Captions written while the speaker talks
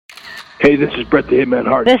Hey, this is Brett the Hitman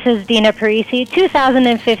Hart. This is Dina Parisi,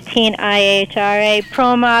 2015 IHRA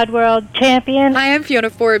Pro Mod World Champion. Hi, I'm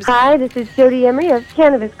Fiona Forbes. Hi, this is Jody Emery of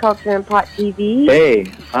Cannabis Culture and Pot TV. Hey,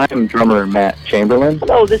 I'm drummer Matt Chamberlain.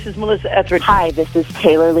 Hello, this is Melissa Etheridge. Hi, this is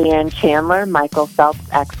Taylor Leanne Chandler, Michael Phelps'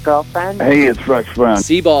 ex-girlfriend. Hey, it's Rex Brown.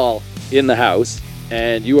 Seaball in the house,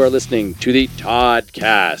 and you are listening to the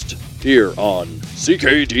Toddcast here on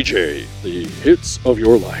CKDJ, the hits of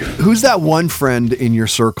your life. Who's that one friend in your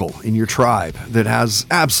circle, in your tribe, that has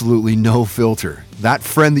absolutely no filter? That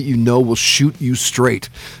friend that you know will shoot you straight.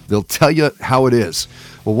 They'll tell you how it is.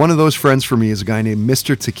 Well, one of those friends for me is a guy named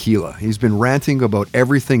Mr. Tequila. He's been ranting about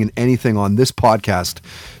everything and anything on this podcast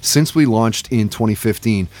since we launched in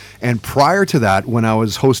 2015. And prior to that, when I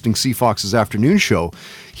was hosting C-Fox's afternoon show,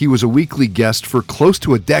 he was a weekly guest for close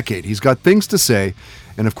to a decade. He's got things to say.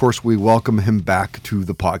 And of course, we welcome him back to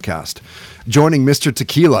the podcast. Joining Mr.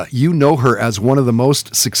 Tequila, you know her as one of the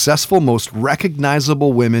most successful, most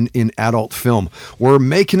recognizable women in adult film. We're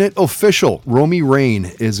making it official. Romy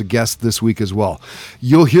Rain is a guest this week as well.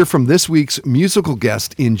 You'll hear from this week's musical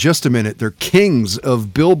guest in just a minute. They're kings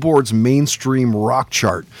of Billboard's mainstream rock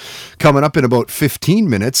chart. Coming up in about 15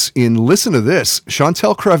 minutes in Listen to This,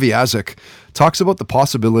 Chantal Kreviazuk talks about the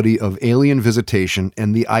possibility of alien visitation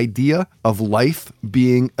and the idea of life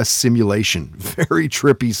being a simulation. Very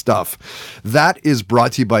trippy stuff. That is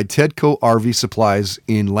brought to you by Tedco RV Supplies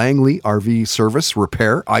in Langley, RV Service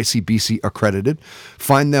Repair, ICBC accredited.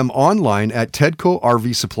 Find them online at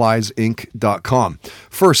tedcorvsuppliesinc.com.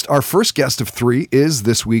 First, our first guest of three is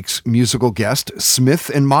this week's musical guest,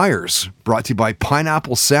 Smith & Myers, brought to you by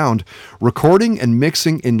Pineapple Sound, recording and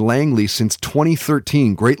mixing in Langley since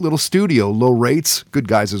 2013. Great little studio, low rates, good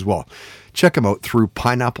guys as well. Check them out through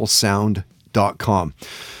pineapplesound.com.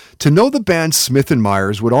 To know the band Smith &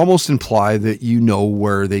 Myers would almost imply that you know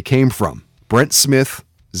where they came from. Brent Smith,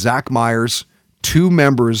 Zach Myers, two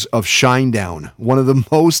members of Shinedown, one of the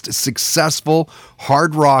most successful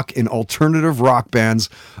hard rock and alternative rock bands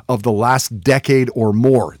of the last decade or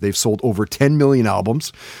more. They've sold over 10 million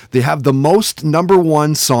albums. They have the most number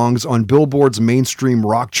one songs on Billboard's mainstream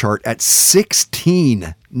rock chart at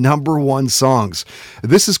 16 number one songs.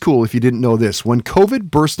 This is cool if you didn't know this. When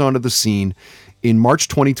COVID burst onto the scene in March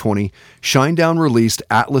 2020, Shinedown released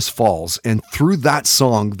Atlas Falls, and through that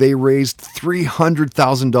song, they raised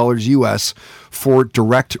 $300,000 US for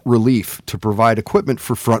direct relief to provide equipment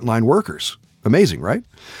for frontline workers. Amazing, right?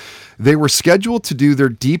 They were scheduled to do their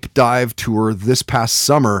deep dive tour this past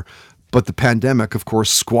summer, but the pandemic, of course,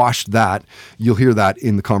 squashed that. You'll hear that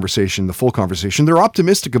in the conversation, the full conversation. They're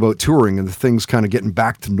optimistic about touring and the things kind of getting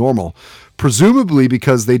back to normal, presumably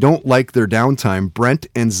because they don't like their downtime. Brent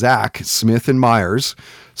and Zach Smith & Myers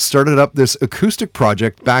started up this acoustic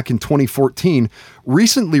project back in 2014,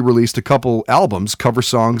 recently released a couple albums, cover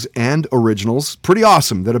songs and originals. Pretty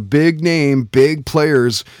awesome that a big name, big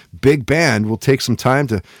players, big band will take some time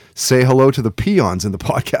to say hello to the peons in the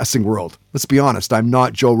podcasting world. Let's be honest, I'm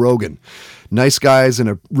not Joe Rogan. Nice guys, and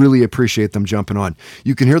I really appreciate them jumping on.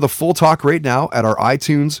 You can hear the full talk right now at our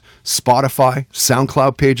iTunes, Spotify,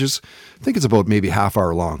 SoundCloud pages. I think it's about maybe half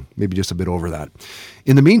hour long, maybe just a bit over that.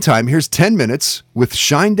 In the meantime, here's 10 minutes with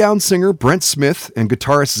Shinedown singer Brent Smith and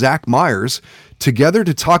guitarist Zach Myers together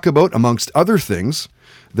to talk about, amongst other things,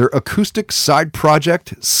 their acoustic side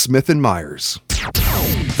project, Smith & Myers.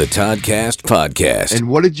 The Toddcast Podcast. And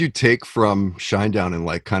what did you take from Shinedown and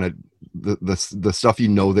like kind of the stuff you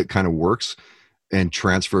know that kind of works and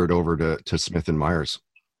transfer it over to Smith & Myers?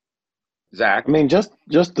 Zach, I mean, just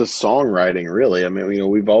the songwriting, really. I mean,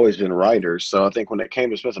 we've always been writers, so I think when it came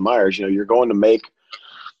to Smith & Myers, you're going to make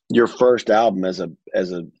your first album as a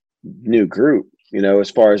new group. As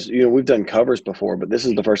far as we've done covers before, but this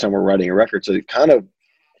is the first time we're writing a record, so it kind of,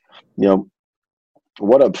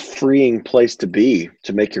 what a freeing place to be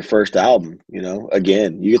to make your first album.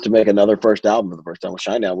 Again, you get to make another first album for the first time with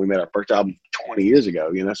Shinedown. We made our first album 20 years ago.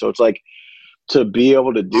 So it's like to be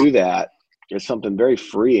able to do that is something very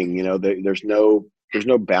freeing. There's no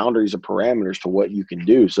boundaries or parameters to what you can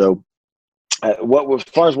do. So as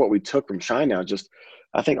far as what we took from Shinedown, just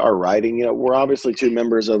I think our writing, we're obviously two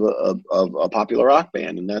members of a popular rock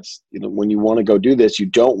band, and that's, when you want to go do this, you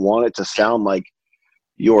don't want it to sound like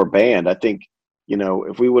your band. I think,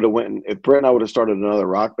 if we would have if Brett and I would have started another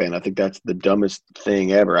rock band, I think that's the dumbest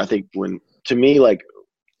thing ever. I think to me, like,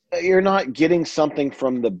 you're not getting something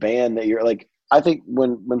from the band that you're like, I think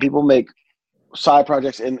when people make side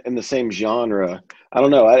projects in the same genre, I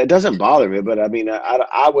don't know, it doesn't bother me, but I mean,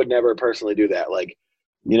 I would never personally do that. Like,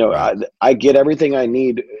 You know, I get everything I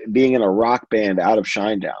need being in a rock band out of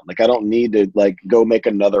Shinedown. Like, I don't need to like go make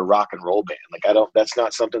another rock and roll band. Like, that's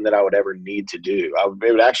not something that I would ever need to do.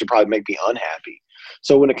 It would actually probably make me unhappy.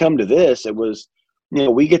 So when it come to this, it was, you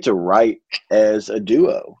know, we get to write as a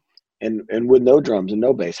duo and with no drums and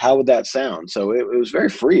no bass. How would that sound? So it was very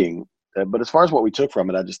freeing. But as far as what we took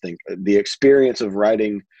from it, I just think the experience of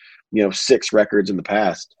writing, you know, 6 records in the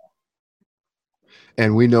past.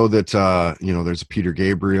 And we know that, you know, there's a Peter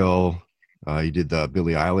Gabriel. You did the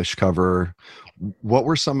Billie Eilish cover. What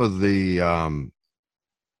were some of the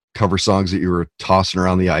cover songs that you were tossing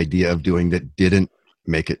around the idea of doing that didn't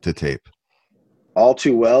make it to tape? All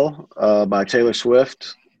Too Well by Taylor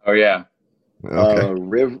Swift. Oh, yeah.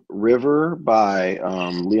 Okay. River by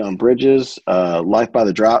Leon Bridges. Life by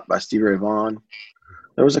the Drop by Stevie Ray Vaughan.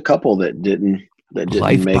 There was a couple that didn't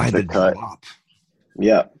Life make by the cut. Drop.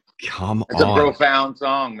 Yeah. Come It's on. a profound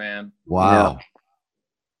song, man. Wow. Yeah.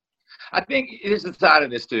 I think there's a side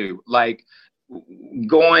of this too. Like,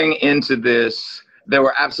 going into this, there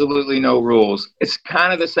were absolutely no rules. It's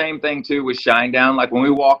kind of the same thing too with Shinedown. Like, when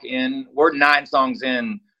we walk in, we're 9 songs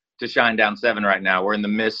in to Shinedown 7 right now. We're in the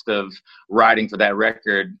midst of writing for that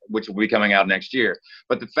record, which will be coming out next year.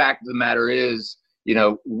 But the fact of the matter is, you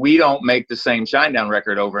know, we don't make the same Shinedown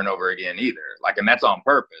record over and over again either. Like, and that's on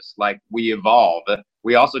purpose. Like, we evolve.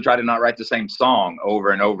 We also try to not write the same song over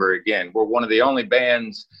and over again. We're one of the only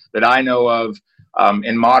bands that I know of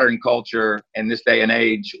in modern culture in this day and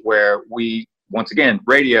age where we, once again,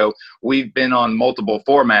 radio, we've been on multiple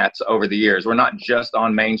formats over the years. We're not just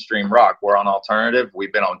on mainstream rock. We're on alternative.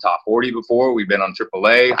 We've been on Top 40 before. We've been on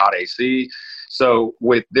AAA, Hot AC. So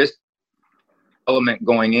with this element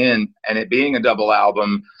going in and it being a double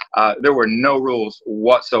album, there were no rules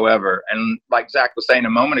whatsoever. And like Zach was saying a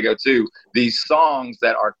moment ago too, these songs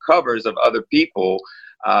that are covers of other people,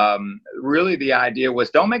 really the idea was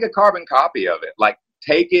don't make a carbon copy of it. Like,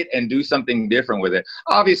 take it and do something different with it.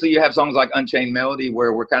 Obviously, you have songs like Unchained Melody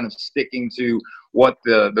where we're kind of sticking to what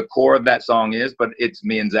the core of that song is, but it's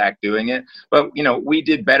me and Zach doing it. But, you know, we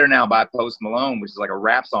did Better Now by Post Malone, which is like a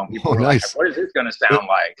rap song. People were nice. like, what is this going to sound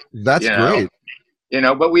like? That's great. You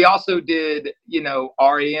know, but we also did, you know,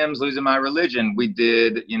 REM's Losing My Religion. We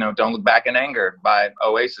did, you know, Don't Look Back in Anger by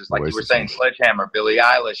Oasis. Like you were saying, Sledgehammer, Billie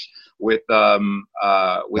Eilish with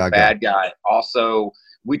Bad Guy. Also,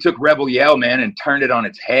 we took Rebel Yell, man, and turned it on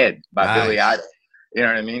its head by Billie Eilish. You know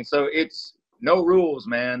what I mean? So it's no rules,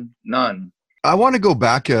 man. None. I want to go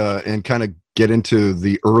back and kind of get into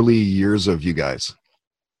the early years of you guys.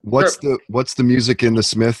 What's the music in the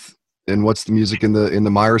Smith and what's the music in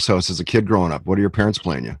the Myers house as a kid growing up? What are your parents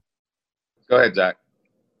playing you? Go ahead, Zach.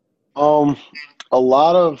 A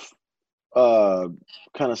lot of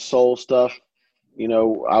kind of soul stuff. You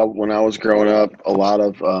know, when I was growing up, a lot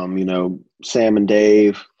of you know, Sam and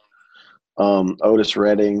Dave, Otis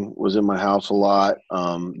Redding was in my house a lot.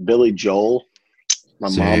 Billy Joel, my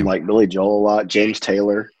mom liked Billy Joel a lot. James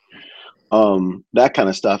Taylor, that kind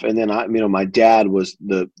of stuff. And then my dad was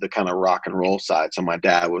the kind of rock and roll side. So my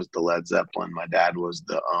dad was the Led Zeppelin. My dad was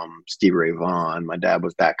the Stevie Ray Vaughan. My dad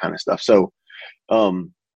was that kind of stuff. So,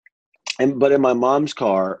 but in my mom's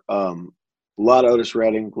car, a lot of Otis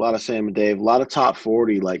Redding, a lot of Sam and Dave, a lot of top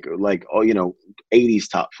 40, like you know, 80s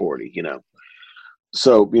top 40, you know.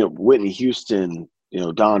 So, you know, Whitney Houston, you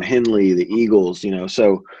know, Don Henley, the Eagles, you know.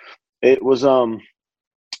 So it was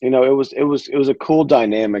you know, it was a cool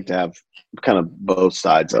dynamic to have kind of both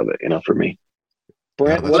sides of it, you know, for me.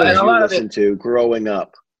 Brent, what did you listen to growing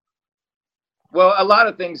up? Well, a lot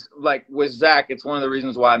of things, like with Zach, it's one of the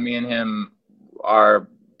reasons why me and him are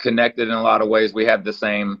connected in a lot of ways. We have the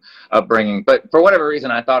same upbringing. But for whatever reason,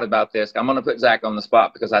 I thought about this. I'm going to put Zach on the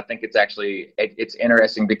spot because I think it's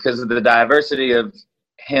interesting because of the diversity of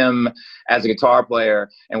him as a guitar player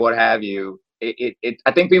and what have you. I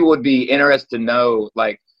think people would be interested to know,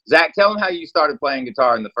 like, Zach, tell them how you started playing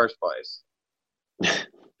guitar in the first place. Because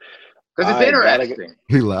it's interesting.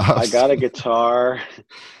 He laughs. I got a guitar.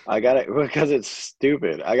 I got it because it's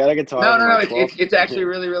stupid. I got a guitar. No. It's actually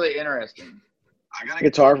really, really interesting. I got a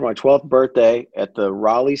guitar for my 12th birthday at the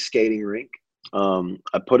Raleigh skating rink.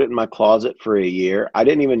 I put it in my closet for a year. I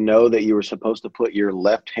didn't even know that you were supposed to put your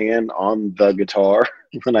left hand on the guitar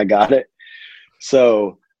when I got it.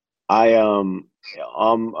 So I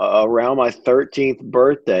around my 13th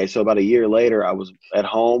birthday, so about a year later, I was at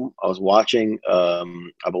home. I was watching, I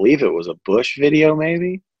believe it was a Bush video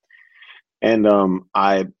maybe. And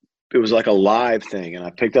it was like a live thing. And I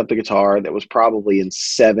picked up the guitar that was probably in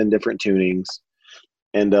 7 different tunings.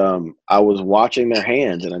 And I was watching their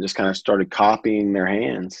hands and I just kind of started copying their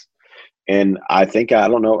hands. And I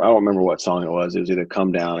don't remember what song it was. It was either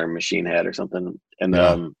Come Down or Machine Head or something. And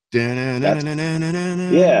Yeah.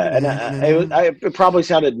 it probably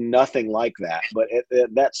sounded nothing like that, but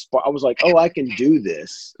I was like, oh, I can do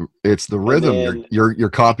this. It's the rhythm. Then, you're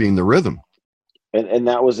copying the rhythm. And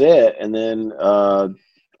that was it. And then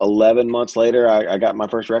 11 months later, I got my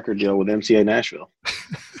first record deal with MCA Nashville.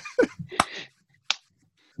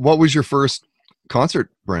 What was your first concert,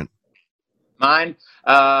 Brent? Mine,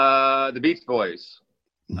 the Beach Boys,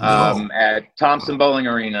 at Thompson Bowling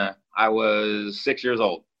Arena. I was 6 years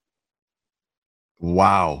old.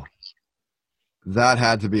 Wow. That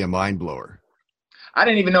had to be a mind blower. I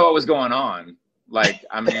didn't even know what was going on. Like,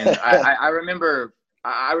 I mean, I remember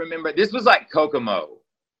this was like Kokomo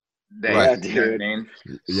days. Right, you know what I mean?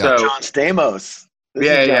 Yeah. So, John Stamos.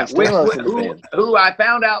 Who I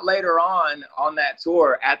found out later on that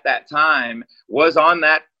tour at that time was on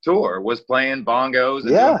that tour, was playing bongos.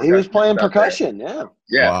 And he was playing percussion. Yeah.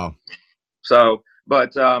 Wow. So,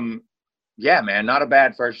 but yeah, man, not a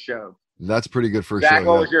bad first show. That's pretty good first Zach,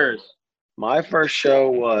 show. what was yours? My first show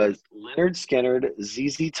was Leonard Skinner,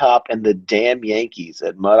 ZZ Top, and the Damn Yankees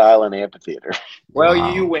at Mud Island Amphitheater. Well,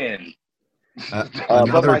 Wow. you win.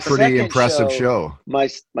 Another pretty impressive show. My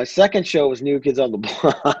second show was New Kids on the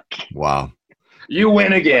Block. Wow. You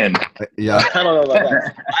win again. Yeah. I don't know about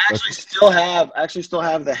that. I actually still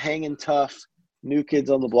have the Hangin' Tough New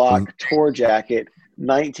Kids on the Block tour jacket,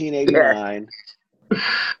 1989.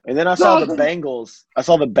 And then I saw the Bengals. I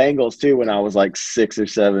saw the Bengals too when I was like 6 or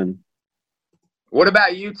 7. What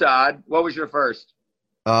about you, Todd? What was your first?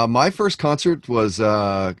 My first concert was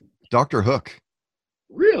Dr. Hook.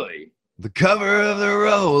 Really? The cover of the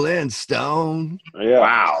Rolling Stone. Yeah.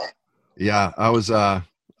 Wow. Yeah, I was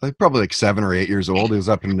probably like 7 or 8 years old. It was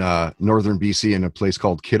up in northern BC in a place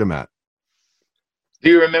called Kitimat. Do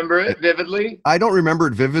you remember it vividly? I don't remember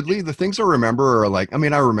it vividly. The things I remember are like, I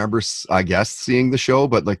mean, I remember, I guess, seeing the show,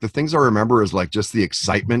 but like the things I remember is like just the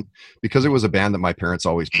excitement, because it was a band that my parents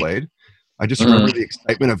always played. I just remember the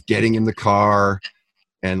excitement of getting in the car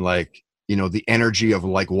and like, you know, the energy of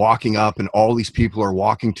like walking up and all these people are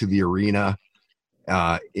walking to the arena.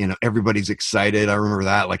 You know, everybody's excited. I remember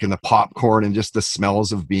that, like in the popcorn and just the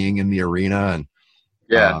smells of being in the arena. And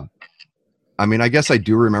yeah, I mean, I guess I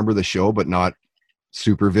do remember the show, but not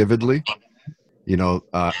super vividly. You know,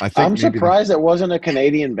 I think I'm surprised it wasn't a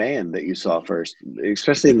Canadian band that you saw first,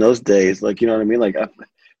 especially in those days. Like, you know what I mean? Like, I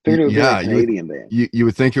figured it would be a Canadian band. You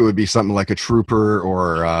would think it would be something like a Trooper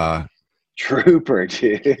or Trooper,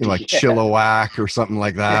 dude. Like Chilliwack or something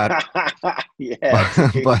like that.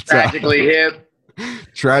 Yeah. But Tragically Hip.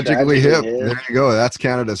 Tragically Hip. There you go. That's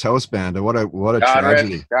Canada's house band. And what a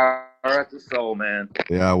tragedy. God rest his soul, man.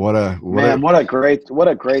 Yeah, what a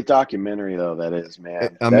great documentary though that is,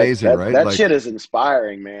 man. Amazing, right? That shit is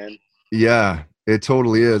inspiring, man. Yeah, it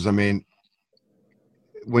totally is. I mean,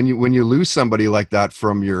 when you lose somebody like that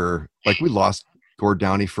from your, like we lost Gord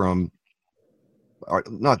Downie from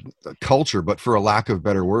not culture, but for a lack of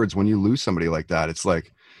better words, when you lose somebody like that, it's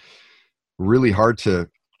like really hard to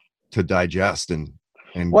digest. And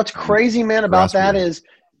what's crazy, man, about that is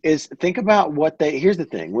think about here's the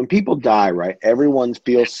thing. When people die, right, everyone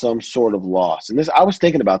feels some sort of loss. And I was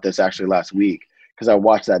thinking about this actually last week because I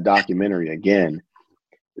watched that documentary again.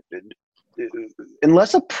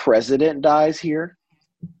 Unless a president dies here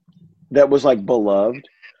that was like beloved,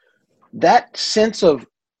 that sense of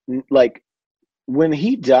like when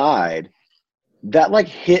he died, that like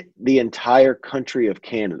hit the entire country of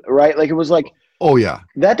Canada, right? Like it was like, oh yeah,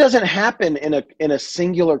 that doesn't happen in a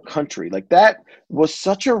singular country. Like that was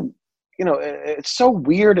such a, you know, it's so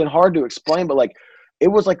weird and hard to explain, but like it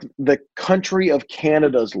was like the country of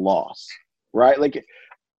Canada's loss, right? Like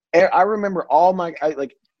I remember all my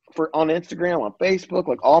on Instagram, on Facebook,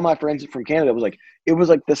 like all my friends from Canada was like, it was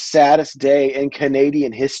like the saddest day in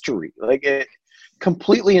Canadian history. Like it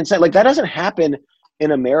completely insane. Like that doesn't happen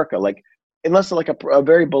in America. Like unless like a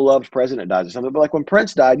very beloved president dies or something. But like when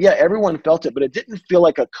Prince died, yeah, everyone felt it, but it didn't feel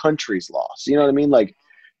like a country's loss. You know what I mean? Like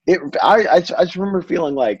I just remember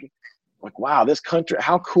feeling like, wow, this country,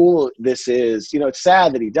 how cool this is. You know, it's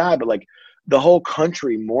sad that he died, but like the whole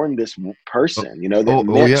country mourned this person, you know, that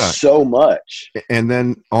meant so much. And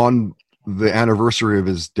then on the anniversary of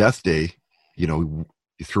his death day, you know,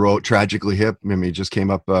 you threw out Tragically Hip. I mean, it just came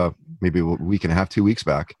up maybe a week and a half, 2 weeks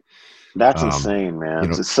back. That's insane, man. You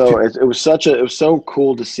know, it was so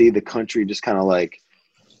cool to see the country just kind of like,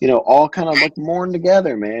 you know, all kind of like mourn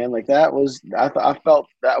together, man. Like I felt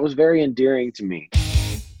that was very endearing to me.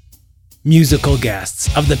 Musical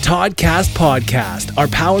guests of the Toddcast podcast are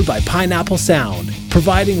powered by Pineapple Sound,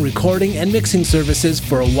 providing recording and mixing services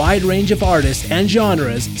for a wide range of artists and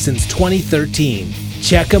genres since 2013.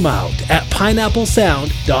 Check them out at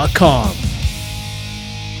pineapplesound.com.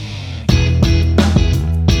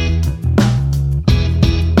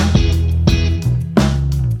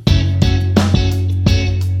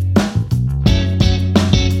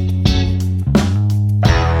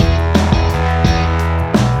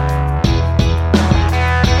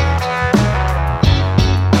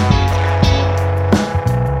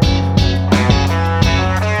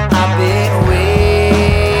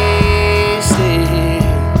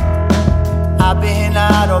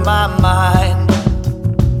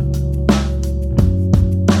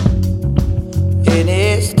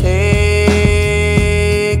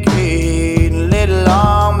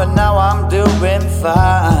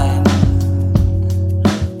 fine.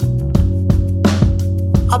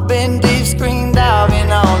 I've been deep screen diving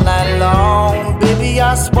all night long. Baby,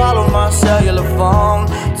 I swallowed my cellular phone.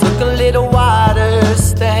 Took a little wider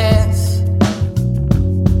stance.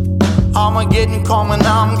 I'm getting calm and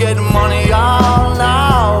I'm getting money all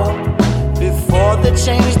now. Before they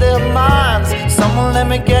change their minds, someone let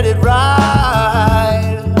me get it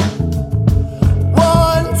right.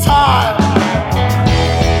 One time,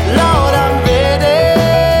 Lord, I'm ready.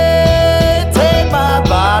 Take my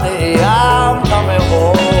body, I'm coming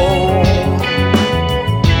home.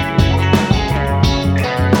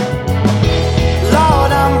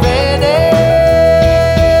 Lord, I'm ready.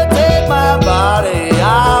 Take my body,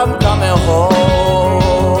 I'm coming home.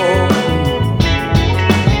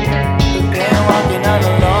 Been walking on a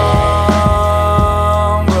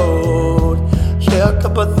long road. Yeah, a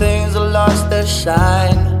couple things have lost their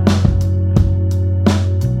shine.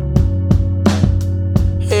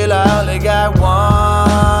 Hell, I only got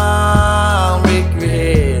one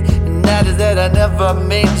regret, and that is that I never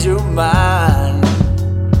made you mine.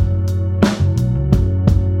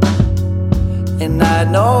 And I had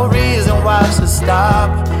no reason why I should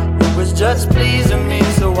stop. It was just pleasing me,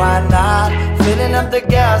 so why not? Filling up the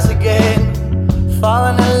gas again,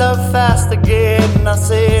 falling in love fast again. And I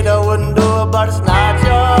said I wouldn't do it, but it's not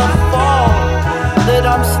your fault that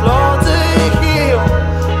I'm slow to heal.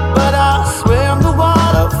 But I swim the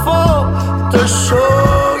waterfall to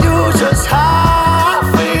show you just how I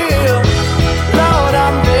feel. Lord,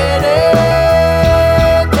 I'm ready.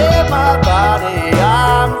 Take my body,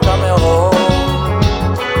 I'm coming home.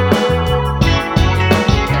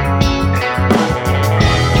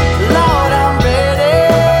 Lord, I'm ready.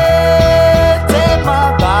 Take my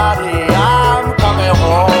body, I'm coming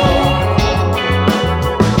home.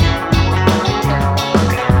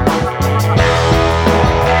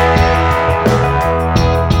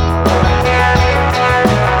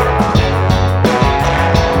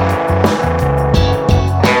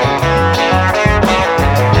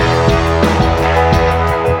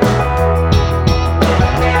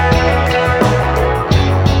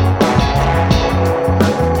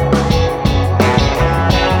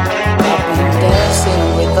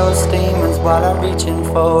 Dancing with those demons while I'm reaching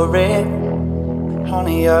for it.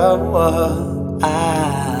 Honey, your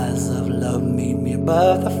eyes of love meet me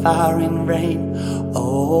above the fire and rain.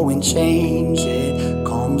 Oh, and change it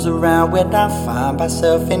comes around when I find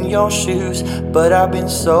myself in your shoes. But I've been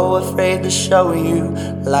so afraid to show you,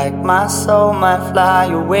 like my soul might fly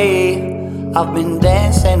away. I've been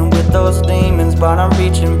dancing with those demons, but I'm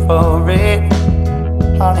reaching for it.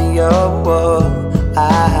 Honey, your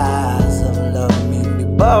eyes of love meet me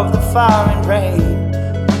above the fire and rain.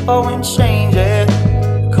 Oh, and change it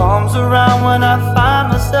comes around when I find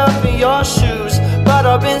myself in your shoes. But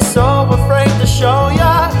I've been so afraid to show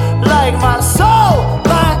ya, like my soul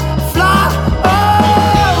might fly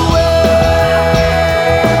away.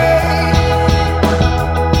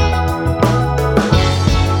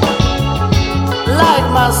 Like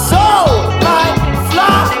my soul might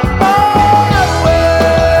fly away.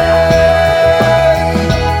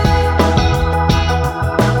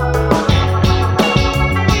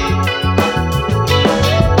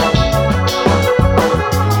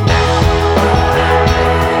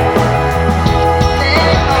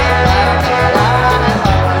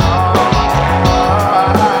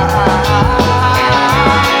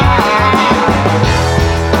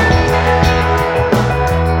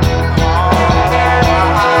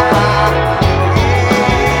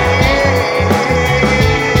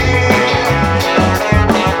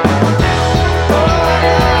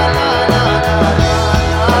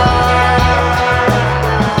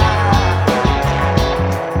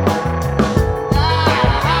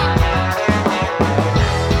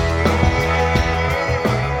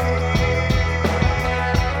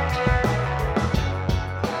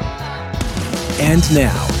 And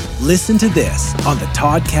now, listen to this on the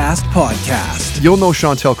Toddcast podcast. You'll know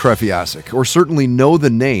Chantal Krefiasik, or certainly know the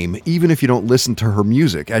name, even if you don't listen to her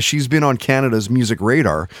music, as she's been on Canada's music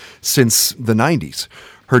radar since the 90s.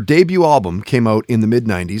 Her debut album came out in the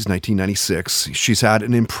mid-90s, 1996. She's had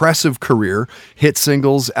an impressive career, hit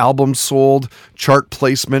singles, albums sold, chart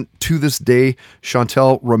placement. To this day,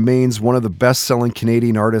 Chantal remains one of the best-selling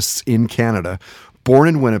Canadian artists in Canada. Born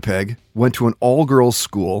in Winnipeg, went to an all-girls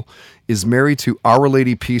school, is married to Our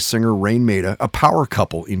Lady Peace singer Rain Maida, a power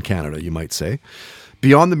couple in Canada, you might say.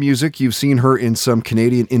 Beyond the music, you've seen her in some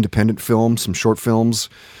Canadian independent films, some short films.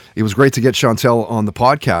 It was great to get Chantel on the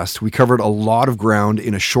podcast. We covered a lot of ground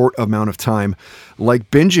in a short amount of time, like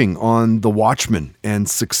binging on The Watchmen and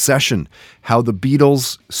Succession, how the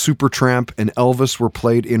Beatles, Supertramp, and Elvis were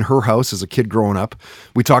played in her house as a kid growing up.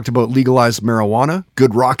 We talked about legalized marijuana,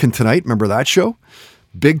 Good Rockin' Tonight, remember that show?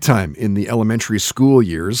 Big time in the elementary school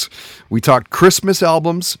years. We talked Christmas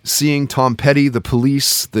albums, seeing Tom Petty, The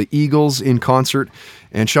Police, the Eagles in concert,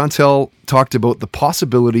 and Chantel talked about the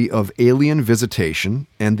possibility of alien visitation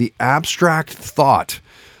and the abstract thought,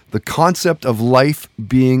 the concept of life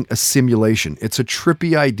being a simulation. It's a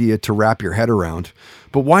trippy idea to wrap your head around,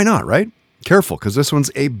 but why not, right? Careful, because this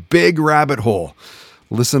one's a big rabbit hole.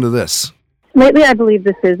 Listen to this. Lately, I believe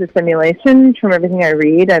this is a simulation. From everything I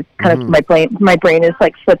read, I've kind of my brain is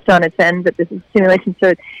like flipped on its end that this is a simulation. So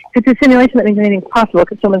if it's a simulation, that means anything's possible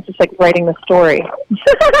because someone's just like writing the story. So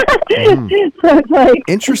it's like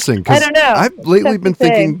interesting. I don't know. I've lately been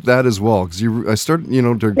thinking that as well because I started,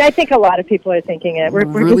 I think a lot of people are thinking it. We're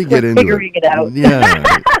really just figuring it out.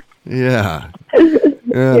 Yeah. And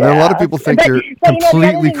a lot of people think you're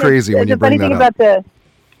completely crazy when you bring that up.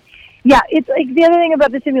 It's like the other thing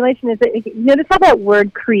about the simulation is that notice how that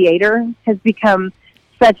word creator has become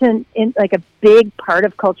such a big part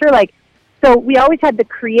of culture. Like, so we always had the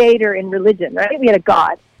creator in religion, right? We had a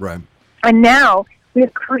God. Right. And now we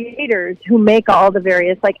have creators who make all the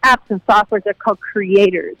various apps and softwares are called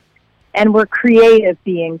creators. And we're creative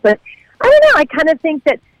beings. But I don't know, I kind of think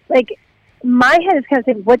that my head is kind of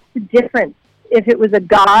saying, what's the difference if it was a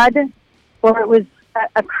God or it was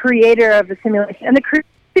a creator of a simulation? And the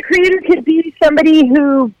creator could be somebody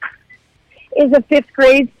who is a fifth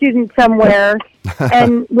grade student somewhere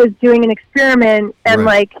and was doing an experiment and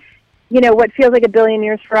what feels like a billion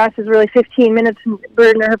years for us is really 15 minutes from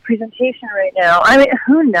her presentation right now. I mean,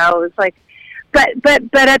 who knows? But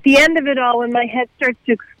at the end of it all, when my head starts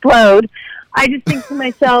to explode, I just think to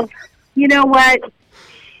myself, you know what?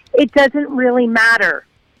 It doesn't really matter.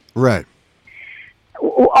 Right.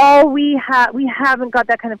 All we haven't got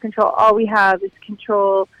that kind of control. All we have is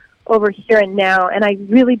control over here and now. And I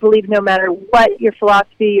really believe no matter what your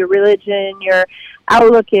philosophy, your religion, your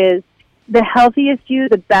outlook is, the healthiest you,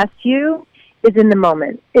 the best you is in the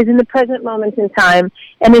moment, is in the present moment in time,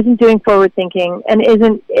 and isn't doing forward thinking, and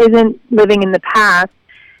isn't living in the past,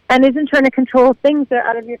 and isn't trying to control things that are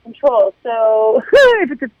out of your control. So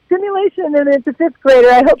if it's a simulation and it's a fifth grader,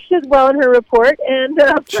 I hope she does well in her report. And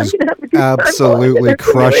she's absolutely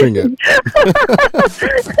crushing it.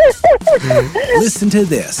 Listen to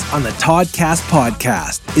this on the Toddcast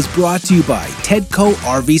podcast is brought to you by Tedco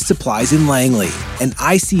RV Supplies in Langley, an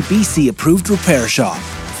ICBC approved repair shop.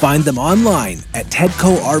 Find them online at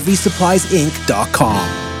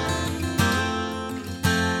TedcoRVSuppliesInc.com.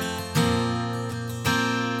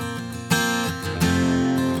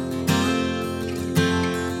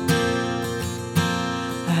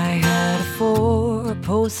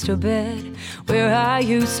 Poster bed where I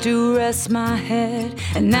used to rest my head,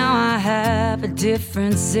 and now I have a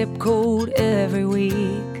different zip code every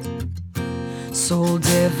week. Sold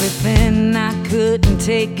everything I couldn't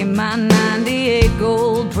take in my 98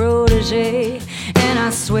 gold Protege, and I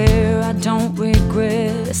swear I don't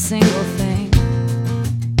regret a single thing.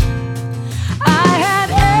 I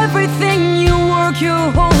had everything you work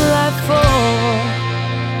your whole life for.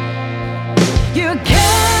 You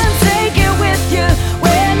can't take it with you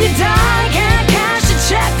when you die. Can't cash a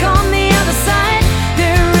check on the other side.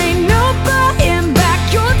 There ain't no buying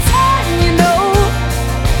back your time, you know.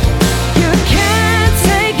 You can't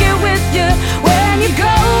take it with you when you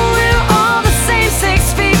go. We're all the same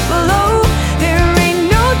 6 feet below. There ain't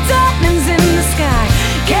no diamonds in the sky.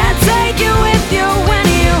 Can't take it with you when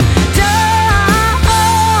you die.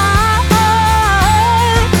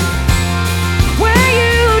 Where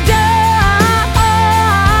you die.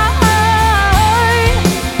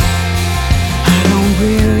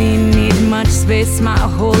 Space, my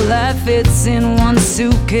whole life fits in one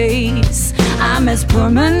suitcase. I'm as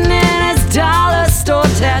permanent as dollar store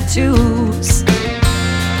tattoos.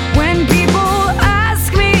 When people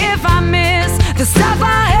ask me if I miss the stuff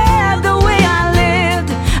I had, the way I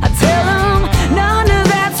lived, I tell them none of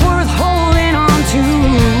that's worth holding on to.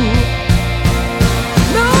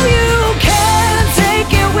 No, you can't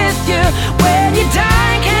take it with you when you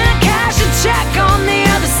die. Can't cash a check on the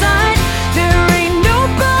other side. There ain't no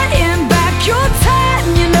buying back your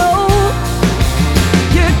time, you know.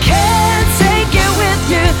 You can't take it with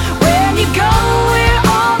you when you go. We're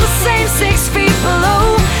all the same 6 feet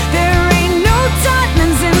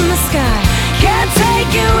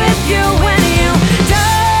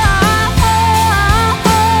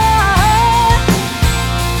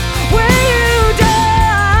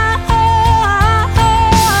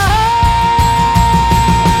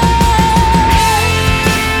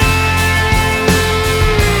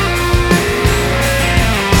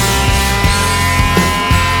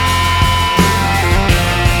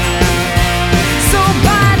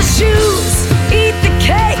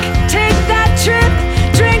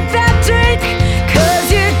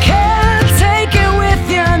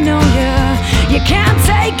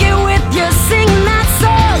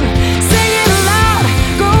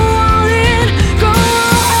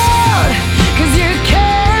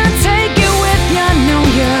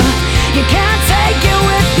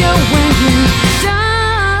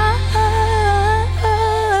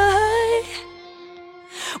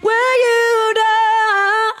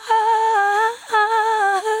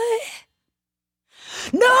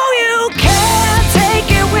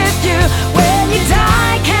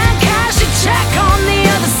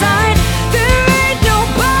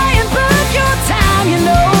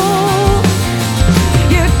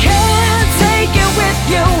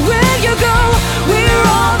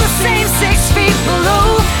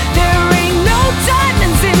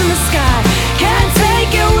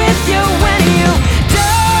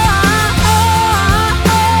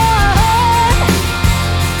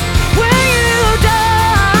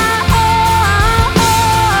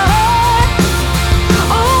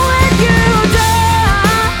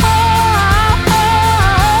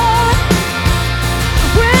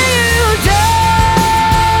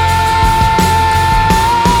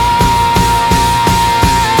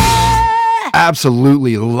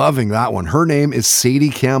Absolutely loving that one. Her name is Sadie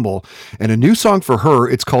Campbell, and a new song for her.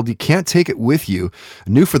 It's called You Can't Take It With You.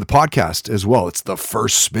 New for the podcast as well. It's The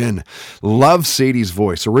First Spin. Love Sadie's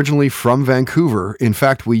voice. Originally from Vancouver. In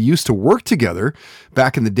fact, we used to work together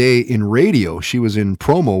back in the day in radio. She was in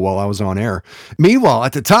promo while I was on air. Meanwhile,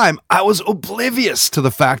 at the time, I was oblivious to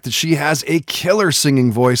the fact that she has a killer singing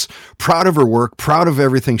voice. Proud of her work, proud of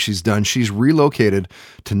everything she's done. She's relocated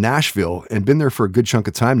to Nashville and been there for a good chunk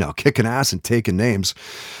of time now, kicking ass and taking names.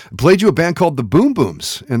 Played you a band called the Boom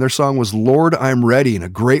Booms, and their song was Lord, I'm Ready, and a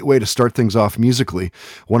great way to start things off musically.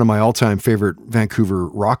 One of my all-time favorite Vancouver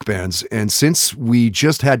rock bands. And since we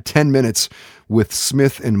just had 10 minutes with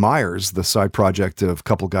Smith and Myers, the side project of a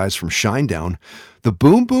couple guys from Shinedown, the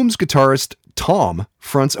Boom Booms guitarist Tom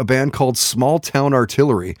fronts a band called Small Town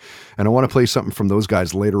Artillery, and I want to play something from those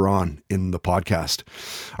guys later on in the podcast.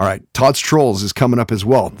 All right, Todd's Trolls is coming up as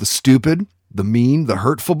well. The stupid, the mean, the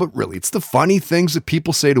hurtful, but really it's the funny things that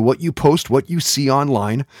people say to what you post, what you see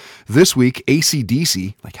online. This week,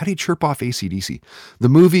 AC/DC, like how do you chirp off AC/DC? The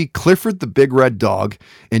movie Clifford the Big Red Dog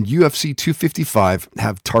and UFC 255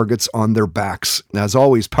 have targets on their backs. As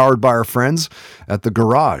always, powered by our friends at The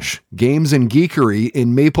Garage. Games and geekery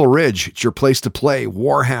in Maple Ridge. It's your place to play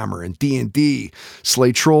Warhammer and D&D,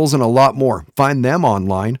 slay trolls, and a lot more. Find them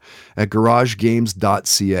online at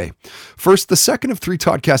garagegames.ca. First, the second of three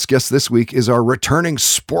Toddcast guests this week is our returning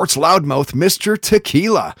sports loudmouth, Mr.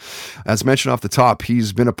 Tequila. As mentioned off the top,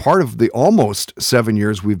 he's been a part of the almost 7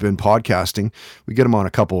 years we've been podcasting. We get him on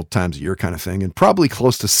a couple times a year kind of thing, and probably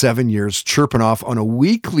close to 7 years chirping off on a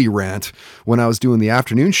weekly rant when I was doing the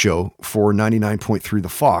afternoon show for 99.3 The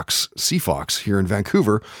Fox, CFox here in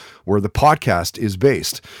Vancouver, where the podcast is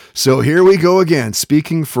based. So here we go again,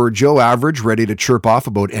 speaking for Joe Average, ready to chirp off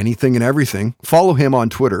about anything and everything. Follow him on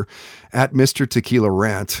Twitter at Mr. Tequila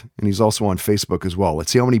Rant, and he's also on Facebook as well.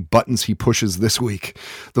 Let's see how many buttons he pushes this week.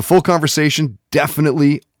 The full conversation,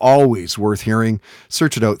 definitely always worth hearing.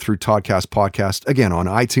 Search it out through Toddcast Podcast, again on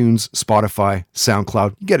iTunes, Spotify,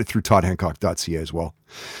 SoundCloud. You get it through toddhancock.ca as well.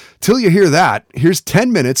 Till you hear that, here's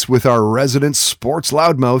 10 minutes with our resident sports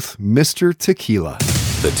loudmouth, Mr. Tequila.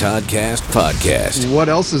 The Toddcast Podcast. What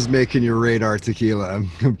else is making your radar, Tequila?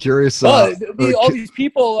 I'm curious. All these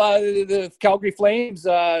people, the Calgary Flames,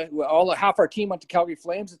 half our team went to Calgary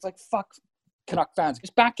Flames. It's like, fuck Canuck fans.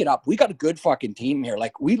 Just back it up. We got a good fucking team here.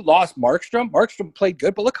 Like, we lost Markstrom. Markstrom played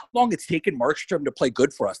good, but look how long it's taken Markstrom to play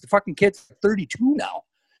good for us. The fucking kid's 32 now.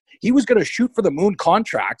 He was going to shoot for the moon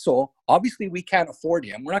contract, so obviously we can't afford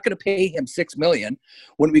him. We're not going to pay him $6 million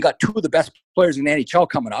when we got two of the best players in the NHL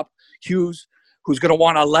coming up. Hughes, who's going to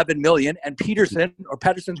want $11 million, and Pedersen,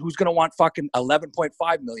 who's going to want fucking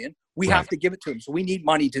 $11.5 million. We have to give it to him. So we need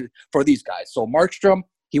money for these guys. So Markstrom,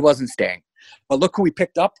 he wasn't staying. But look who we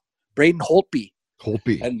picked up, Braden Holtby.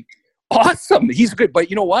 And awesome. He's good.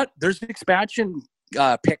 But you know what? There's expansion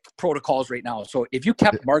pick protocols right now. So if you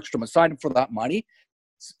kept Markstrom and signed him for that money,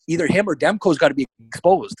 either him or Demko's got to be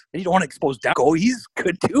exposed. And you don't want to expose Demko. He's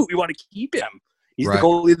good too. We want to keep him. He's the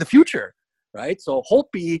goalie of the future, right? So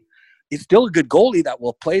Holtby is still a good goalie that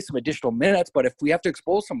will play some additional minutes, but if we have to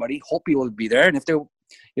expose somebody, Holtby will be there. And if they,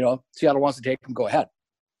 Seattle wants to take him, go ahead.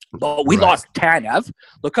 But we lost Tanev.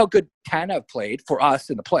 Look how good Tanev played for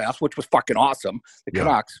us in the playoffs, which was fucking awesome. The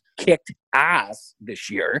Canucks kicked ass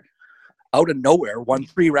this year out of nowhere, won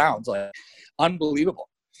 3 rounds. Like, unbelievable.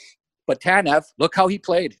 But Tanev, look how he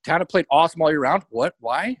played. Tanev played awesome all year round. What?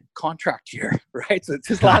 Why? Contract year, right? So it's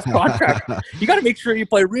his last contract. You got to make sure you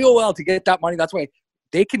play real well to get that money. That's why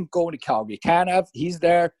they can go into Calgary. Tanev, he's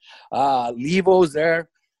there. Levo's there.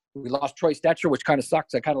 We lost Troy Stetcher, which kind of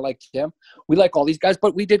sucks. I kind of liked him. We like all these guys,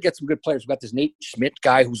 but we did get some good players. We got this Nate Schmidt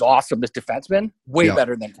guy who's awesome, this defenseman, way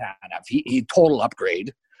better than Tanev. He total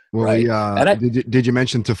upgrade. Well, right? Did you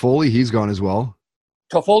mention Toffoli? He's gone as well.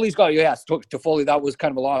 Toffoli's gone. Yes, Toffoli, that was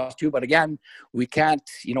kind of a loss too. But again, we can't,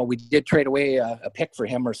 we did trade away a pick for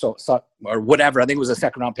him or whatever. I think it was a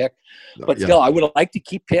second-round pick. But still, I would have liked to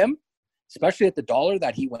keep him, especially at the dollar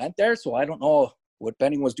that he went there. So I don't know what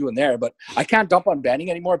Benning was doing there, but I can't dump on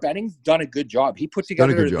Benning anymore. Benning's done a good job. He put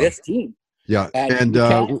together this team. Yeah. And you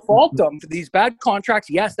can't fault them for these bad contracts.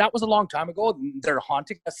 Yes, that was a long time ago. They're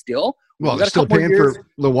haunting us still. Well, they're still paying for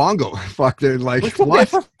Luongo. Fuck, they're like, what?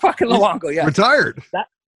 For fucking Luongo, yeah. Retired.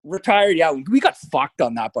 Retired, yeah. We got fucked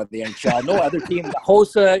on that by the NHL. No other team.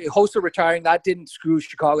 Hossa retiring, that didn't screw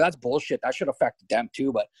Chicago. That's bullshit. That should have affected them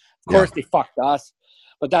too. But of course, they fucked us.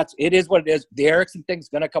 But it is what it is. The Eriksson thing's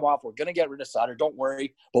going to come off. We're going to get rid of Sutter. Don't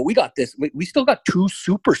worry. But we got this. We still got 2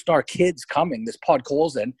 superstar kids coming, this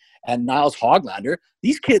Podkolzin and Niles Hoglander.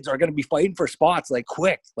 These kids are going to be fighting for spots like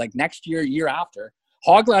quick, like next year, year after.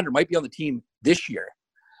 Hoglander might be on the team this year.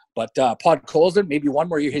 But Podkolzin, maybe one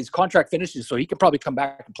more year, his contract finishes, so he can probably come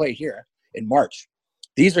back and play here in March.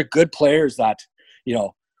 These are good players that, you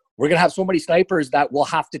know, we're going to have so many snipers that we'll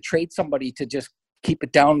have to trade somebody to just keep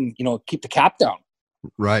it down, you know, keep the cap down.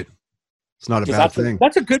 Right. It's not a bad thing.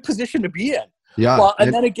 That's a good position to be in. Yeah. Well,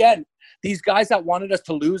 and then again, these guys that wanted us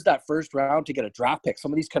to lose that first round to get a draft pick,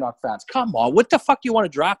 some of these Canuck fans, come on, what the fuck do you want a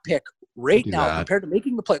draft pick right now compared to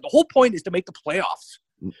making the play? The whole point is to make the playoffs.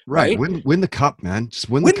 Right. Win the cup, man. Just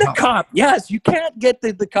win the cup. Yes, you can't get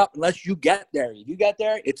the cup unless you get there. If you get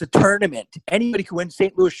there, it's a tournament. Anybody can win.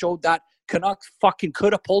 St. Louis showed that. Canucks fucking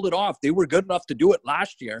could have pulled it off. They were good enough to do it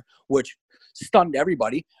last year, which stunned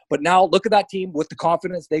everybody. But now look at that team with the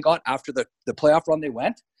confidence they got after the playoff run they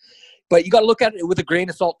went. But you got to look at it with a grain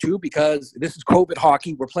of salt too, because this is COVID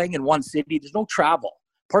hockey. We're playing in one city. There's no travel.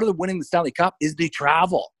 Part of the winning the Stanley Cup is the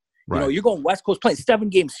travel. Right. You know, you're going West Coast playing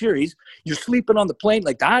 7-game series. You're sleeping on the plane.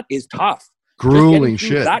 Like, that is tough. Grueling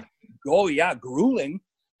shit. Grueling.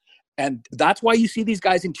 And that's why you see these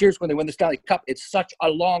guys in tears when they win the Stanley Cup. It's such a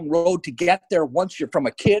long road to get there once you're from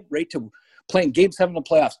a kid right to playing Game 7 in the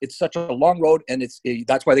playoffs. It's such a long road, and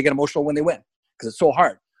that's why they get emotional when they win, because it's so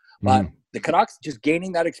hard. But the Canucks just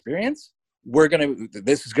gaining that experience,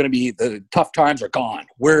 this is going to be, the tough times are gone.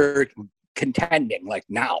 We're contending like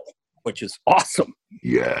now, which is awesome.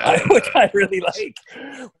 Yeah. Which I really like.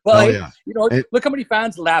 But, you know, look how many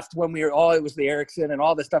fans left when it was the Eriksson and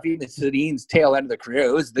all this stuff, even Sedin's tail end of the career.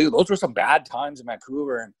 Those were some bad times in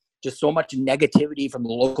Vancouver, and just so much negativity from the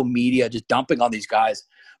local media just dumping on these guys.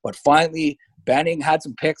 But finally, Banning had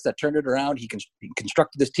some picks that turned it around. He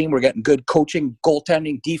constructed this team. We're getting good coaching,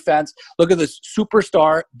 goaltending, defense. Look at this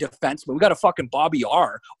superstar defenseman. We got a fucking Bobby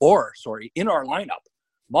Orr in our lineup.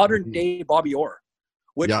 Modern day Bobby Orr,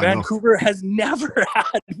 which Vancouver has never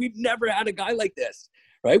had. We've never had a guy like this,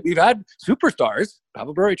 right? We've had superstars,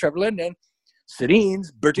 Pavel Bure, Trevor Linden,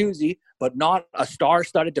 Sedin's, Bertuzzi, but not a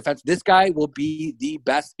star-studded defense. This guy will be the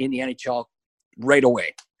best in the NHL right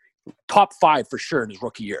away. Top 5 for sure in his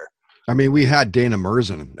rookie year. I mean, we had Dana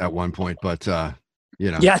Merzen at one point, but,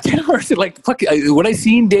 you know. Yeah, Dana Merzen, like, fuck, when I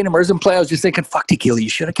seen Dana Merzen play, I was just thinking, fuck, Tequila, you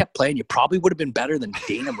should have kept playing. You probably would have been better than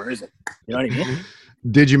Dana Merzen. You know what I mean?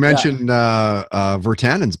 Did you mention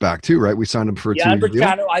Virtanen's back too, right? We signed him for a 2-year deal.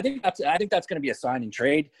 Virtanen, I think that's going to be a sign and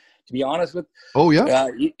trade, to be honest with. Oh, yeah.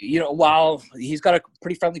 You know, while he's got a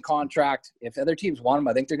pretty friendly contract, if other teams want him,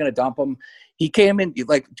 I think they're going to dump him. He came in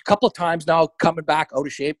like a couple of times now, coming back out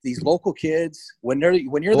of shape. These local kids, when you're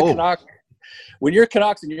the Canucks, when you're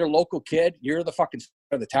Canucks and you're a local kid, you're the fucking star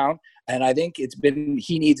of the town. And I think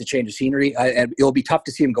he needs a change of scenery. And it'll be tough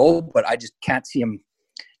to see him go, but I just can't see him.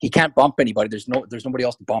 He can't bump anybody. There's nobody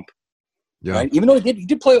else to bump. Yeah. Right? Even though he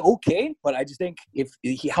did play okay, but I just think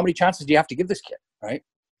how many chances do you have to give this kid, right?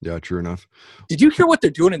 Yeah, true enough. Did you hear what they're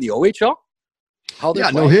doing in the OHL? How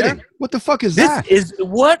they're no hitting. There? What the fuck is that?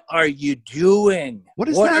 What are you doing? What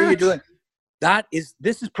that? What are you doing?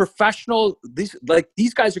 This is professional.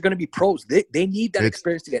 These guys are going to be pros. They need that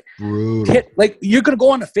experience to get hit. Like, you're going to go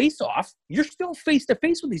on a face-off. You're still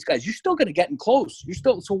face-to-face with these guys. You're still going to get in close.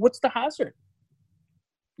 So what's the hazard?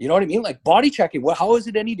 You know what I mean? Like, body checking. Well, how is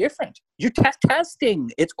it any different? You're testing.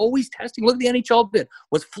 It's always testing. Look at the NHL did.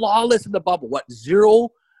 Was flawless in the bubble. What, 0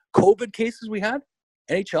 COVID cases we had?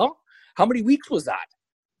 NHL? How many weeks was that?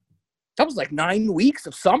 That was like 9 weeks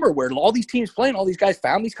of summer where all these teams playing, all these guys,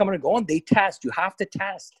 families coming and going, they test. You have to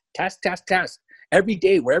test. Test. Every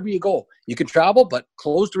day, wherever you go. You can travel, but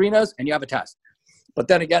closed arenas, and you have a test. But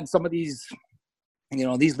then again, some of these,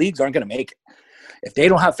 these leagues aren't going to make it. If they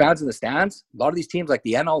don't have fans in the stands, a lot of these teams like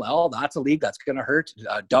the NLL, that's a league that's going to hurt.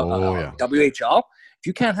 WHL, if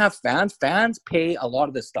you can't have fans pay a lot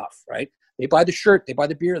of this stuff, right? They buy the shirt, they buy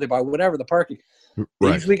the beer, they buy whatever, the parking.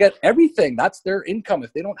 They usually get everything. That's their income.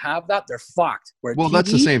 If they don't have that, they're fucked.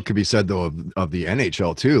 That's the same could be said, though, of the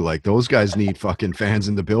NHL, too. Like, those guys need fucking fans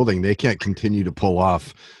in the building. They can't continue to pull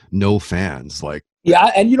off no fans. Like,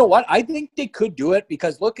 yeah, and you know what? I think they could do it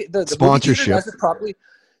because, look, the sponsorship does it properly.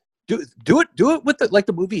 Do it with like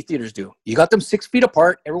the movie theaters do. You got them 6 feet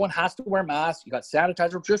apart. Everyone has to wear masks. You got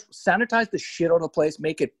sanitizer. Just sanitize the shit out of the place.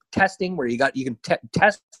 Make it testing where you can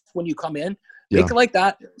test when you come in. Make it like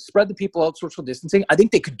that. Spread the people out. Social distancing. I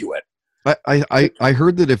think they could do it. I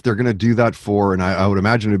heard that if they're going to do that for, and I would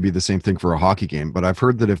imagine it'd be the same thing for a hockey game, but I've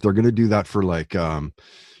heard that if they're going to do that for like,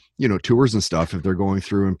 tours and stuff, if they're going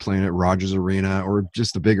through and playing at Rogers Arena or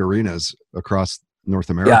just the big arenas across North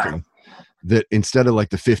America, that instead of like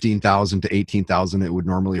the 15,000 to 18,000 it would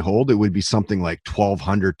normally hold, it would be something like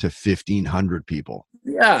 1,200 to 1,500 people.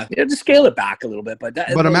 Yeah, just scale it back a little bit, but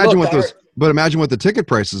imagine what the ticket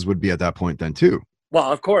prices would be at that point then too. Well,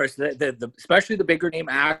 of course, the especially the bigger name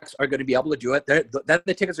acts are going to be able to do it. Then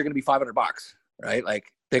the tickets are going to be $500, right? Like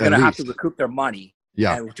they're going to have to recoup their money.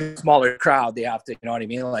 Yeah. And with a smaller crowd, they have to, you know what I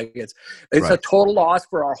mean? Like it's a total loss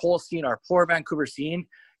for our whole scene, our poor Vancouver scene.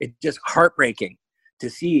 It's just heartbreaking to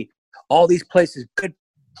see all these places, good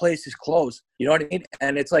places close. You know what I mean?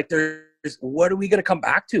 And it's like, what are we going to come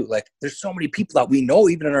back to? Like, there's so many people that we know,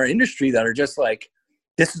 even in our industry, that are just like,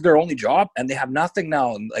 this is their only job and they have nothing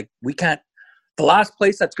now. And like, we can't. The last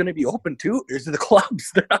place that's going to be open too is the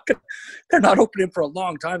clubs. They're not opening for a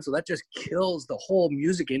long time, so that just kills the whole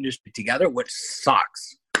music industry together, which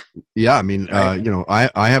sucks. Yeah, I mean, you know,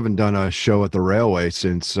 I haven't done a show at the Railway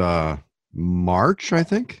since March, I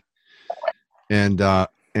think, and I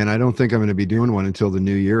don't think I'm going to be doing one until the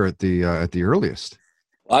new year at the earliest.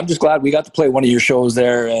 Well, I'm just glad we got to play one of your shows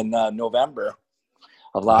there in November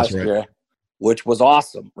of last year. Which was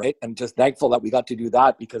awesome, right? And just thankful that we got to do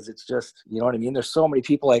that, because it's just, you know what I mean? There's so many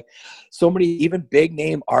people, like so many even big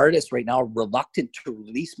name artists right now reluctant to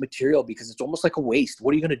release material because it's almost like a waste.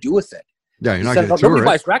 What are you going to do with it? Yeah, you're not going to tour Nobody it.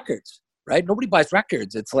 buys records, right? Nobody buys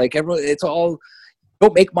records. It's like it's all,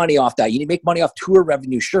 don't make money off that. You need to make money off tour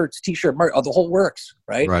revenue, shirts, t-shirt, merch, the whole works,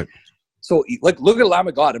 right? Right. So like, look at Lamb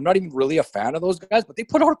of God. I'm not even really a fan of those guys, but they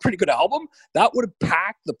put out a pretty good album. That would have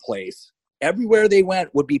packed the place. Everywhere they went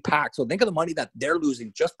would be packed. So think of the money that they're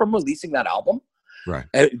losing just from releasing that album, right?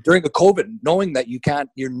 During a COVID, knowing that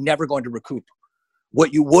you're never going to recoup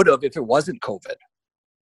what you would have if it wasn't COVID.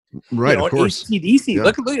 Right, you know, of course. AC/DC, Yeah.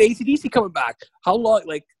 look at AC/DC coming back. How long?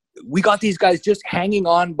 Like we got these guys just hanging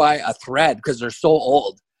on by a thread because they're so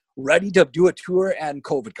old, ready to do a tour, and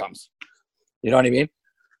COVID comes. You know what I mean?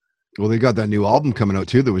 Well, they got that new album coming out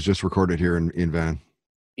too that was just recorded here in Van.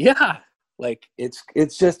 Yeah. Like it's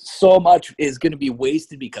just so much is going to be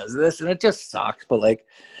wasted because of this, and it just sucks. But like,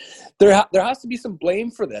 there has to be some blame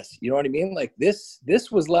for this. You know what I mean? Like this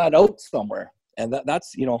was let out somewhere, and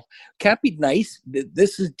that's, you know, can't be nice.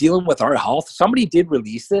 This is dealing with our health. Somebody did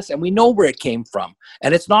release this, and we know where it came from.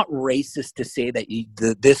 And it's not racist to say that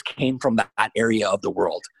this came from that area of the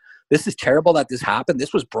world. This is terrible that this happened.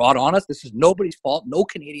 This was brought on us. This is nobody's fault. No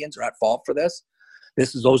Canadians are at fault for this.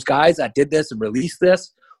 This is those guys that did this and released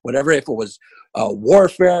this. Whatever, if it was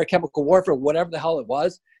warfare, chemical warfare, whatever the hell it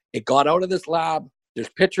was, it got out of this lab. There's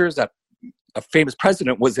pictures that a famous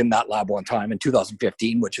president was in that lab one time in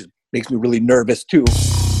 2015, which makes me really nervous too.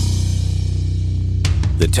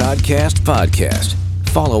 The Toddcast Podcast.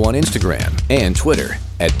 Follow on Instagram and Twitter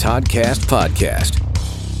at Toddcast Podcast.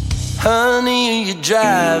 Honey, you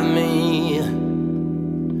drive me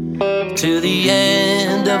to the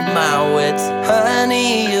end of my wits.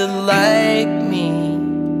 Honey, you like me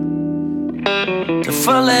to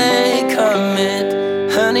fully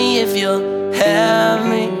commit. Honey, if you'll have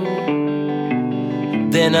me,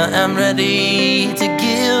 then I am ready to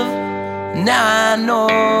give. Now I know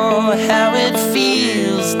how it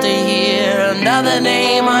feels to hear another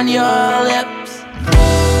name on your lips.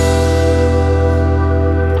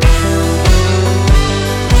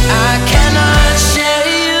 I cannot share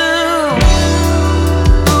you.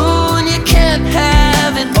 Ooh, and you can't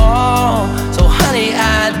have it all. So honey,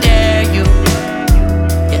 I dare you.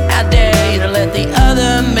 Yeah, I dare you to let the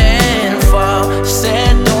other man fall.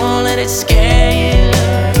 Said don't let it scare you.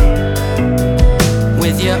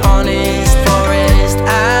 With your honest, forest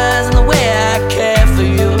eyes and the way I care for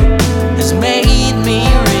you has made me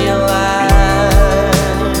realize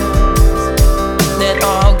that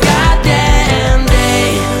all goddamn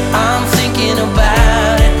day I'm thinking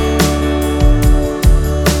about it,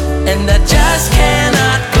 and I just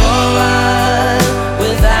cannot go on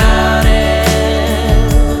without it.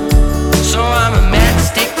 So I'm a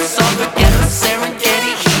matchstick, Silvergate,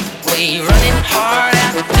 Serengeti heat wave, running hard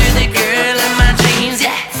after the girl in my dreams.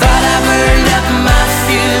 Yeah, thought I burned up my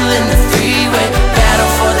fuel in the freeway,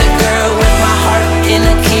 battle for the girl with my heart in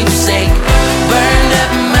a keepsake. Burned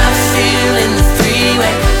up my fuel in the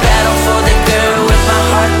freeway, battle for the girl with my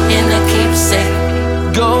heart in a keepsake.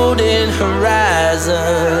 Golden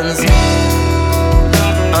horizons,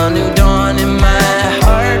 a new dawn in my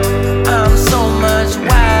heart. I'm so much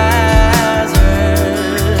wiser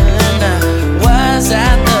than I was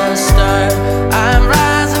at the start. I'm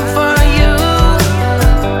rising for you.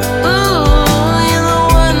 Ooh, you're the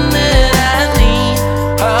one that I need.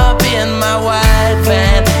 Hop in my white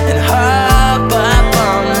van and hop up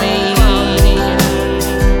on me.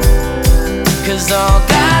 'Cause all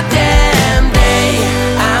goddamn day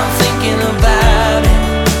I'm thinking about it.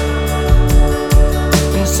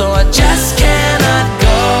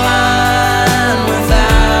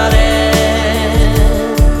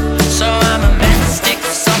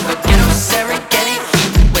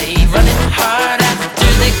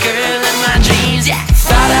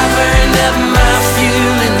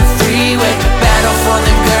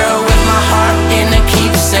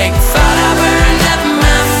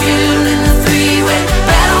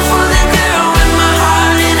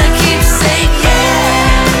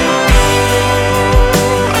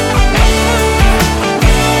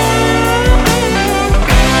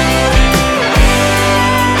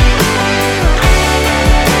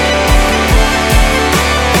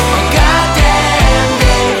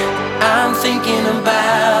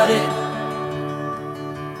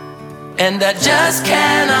 and I just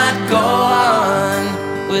cannot go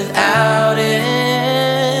on without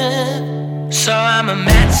it. So I'm a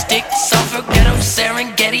matchstick, sulfur ghetto,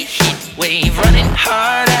 Serengeti heat wave, running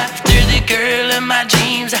hard after the girl of my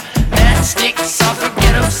dreams. Matchstick, sulfur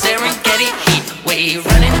ghetto, Serengeti heat wave,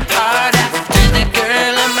 running hard after the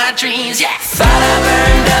girl of my dreams. Yeah, thought I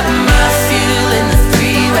burned up my fuel in the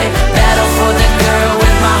three-way battle for the girl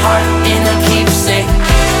with my heart in a keepsake.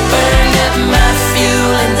 Burned up my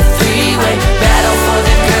fuel in the three-way battle for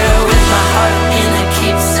the girl with my heart in a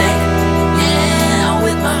keepsake. Yeah,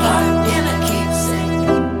 with my heart in a keepsake.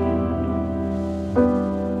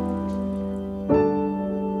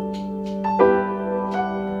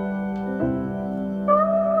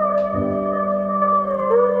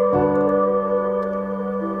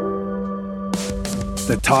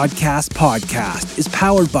 The Toddcast podcast is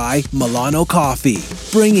powered by Milano Coffee,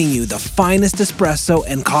 bringing you the finest espresso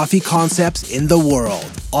and coffee concepts in the world.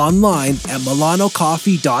 Online at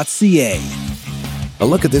milanocoffee.ca. A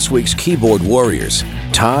look at this week's keyboard warriors,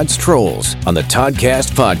 Todd's Trolls, on the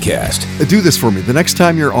Toddcast podcast. Do this for me. The next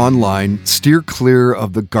time you're online, steer clear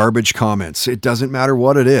of the garbage comments. It doesn't matter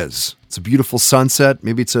what it is. It's a beautiful sunset.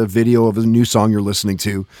 Maybe it's a video of a new song you're listening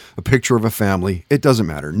to, a picture of a family. It doesn't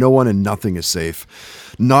matter. No one and nothing is safe.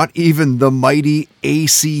 Not even the mighty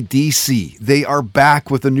AC/DC. They are back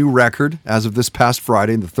with a new record as of this past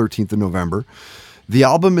Friday, the 13th of November. The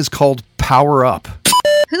album is called Power Up.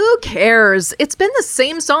 Who cares? It's been the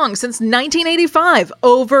same song since 1985,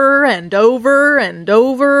 over and over and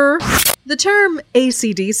over. The term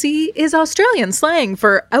AC/DC is Australian slang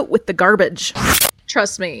for out with the garbage.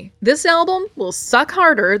 Trust me, this album will suck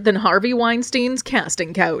harder than Harvey Weinstein's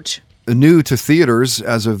casting couch. New to theaters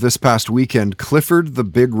as of this past weekend, Clifford the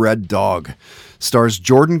Big Red Dog. Stars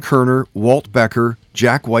Jordan Kerner, Walt Becker,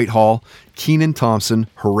 Jack Whitehall, Kenan Thompson,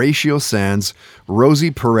 Horatio Sands, Rosie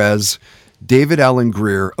Perez, David Alan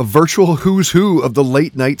Grier, a virtual who's who of the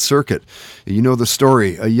late night circuit. You know the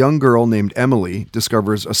story. A young girl named Emily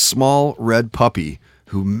discovers a small red puppy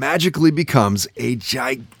who magically becomes a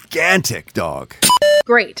gigantic dog.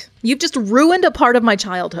 Great. You've just ruined a part of my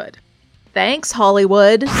childhood. Thanks,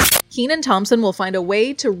 Hollywood. Kenan Thompson will find a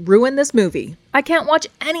way to ruin this movie. I can't watch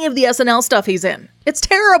any of the SNL stuff he's in. It's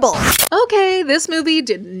terrible. Okay, this movie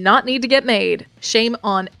did not need to get made. Shame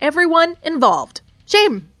on everyone involved.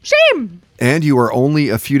 Shame. Shame. And you are only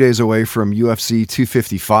a few days away from UFC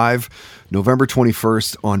 255, November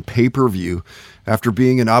 21st on pay-per-view. After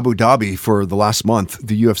being in Abu Dhabi for the last month,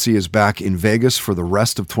 the UFC is back in Vegas for the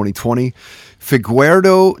rest of 2020.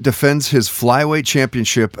 Figueiredo defends his flyweight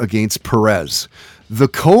championship against Perez. The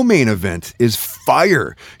co-main event is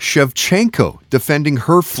fire. Shevchenko defending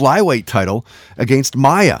her flyweight title against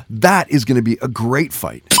Maya. That is going to be a great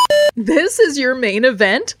fight. This is your main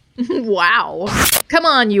event? Wow. Come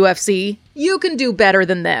on, UFC. You can do better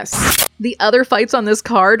than this. The other fights on this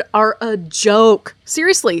card are a joke.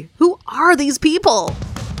 Seriously, who are these people?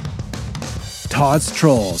 Todd's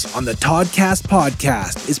Trolls on the Toddcast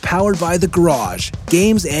podcast is powered by The Garage,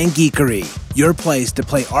 Games and Geekery, your place to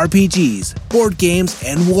play RPGs, board games,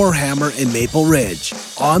 and Warhammer in Maple Ridge.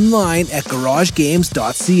 Online at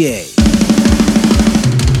garagegames.ca.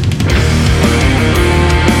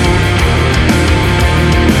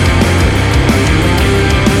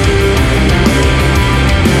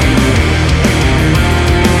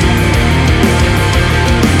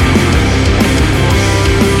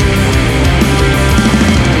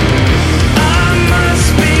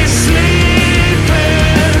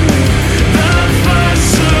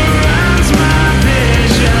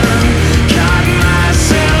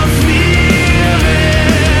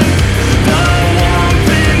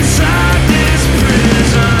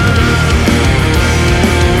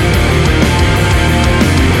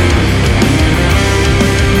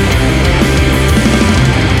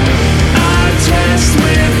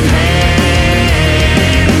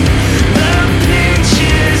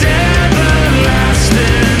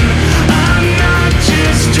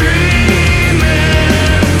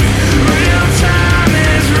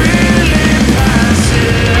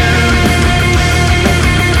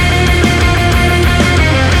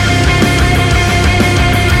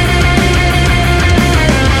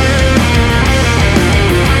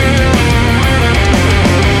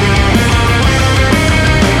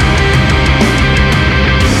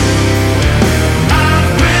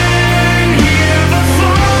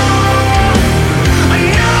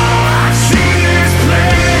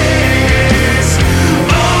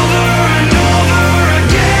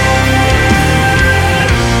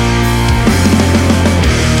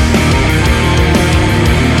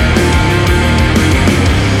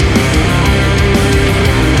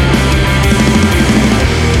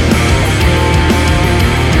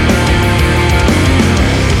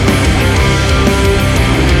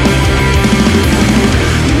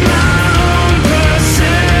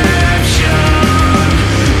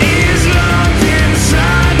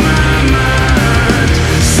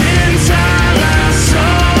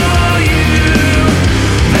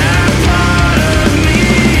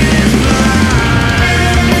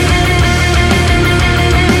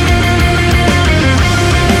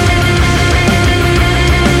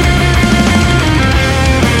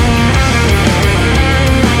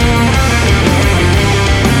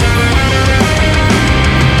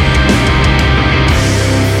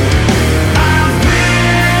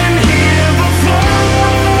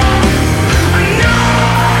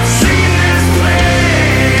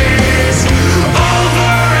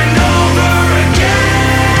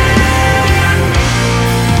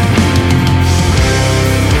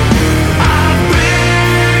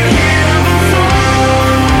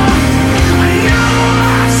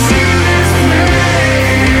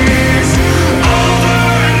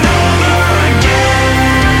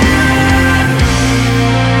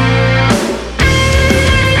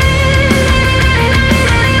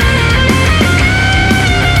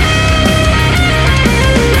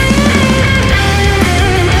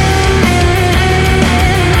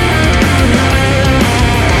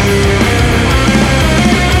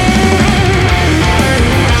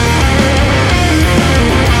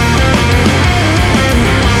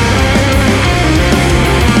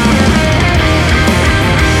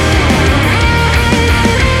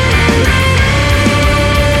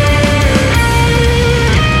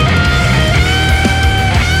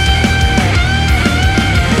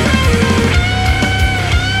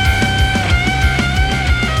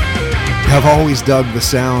 I've always dug the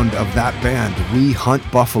sound of that band, We Hunt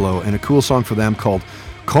Buffalo, and a cool song for them called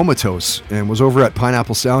Comatose, and was over at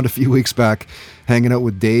Pineapple Sound a few weeks back hanging out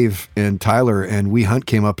with Dave and Tyler, and We Hunt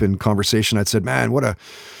came up in conversation. I'd said, man, what a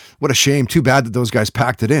shame. Too bad that those guys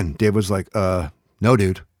packed it in. Dave was like, no,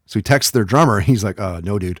 dude. So he texts their drummer. He's like,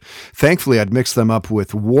 no, dude. Thankfully, I'd mixed them up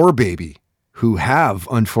with War Baby, who have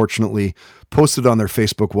unfortunately posted on their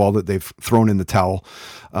Facebook wall that they've thrown in the towel.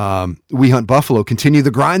 We Hunt Buffalo continue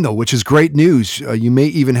the grind, though, which is great news. You may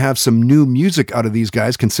even have some new music out of these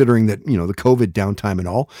guys, considering that, you know, the COVID downtime and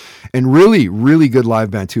all. And really, really good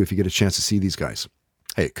live band, too, if you get a chance to see these guys.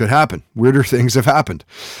 Hey, it could happen. Weirder things have happened.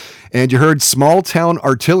 And you heard Small Town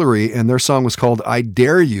Artillery, and their song was called I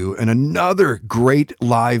Dare You, and another great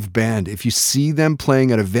live band. If you see them playing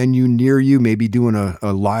at a venue near you, maybe doing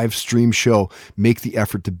a live stream show, make the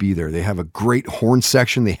effort to be there. They have a great horn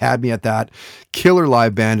section. They had me at that. Killer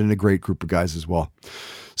live band and a great group of guys as well.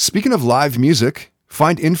 Speaking of live music,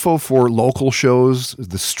 find info for local shows,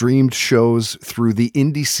 the streamed shows through the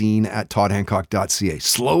indie scene at toddhancock.ca.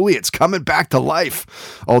 Slowly, it's coming back to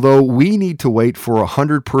life. Although we need to wait for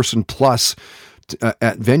 100-person plus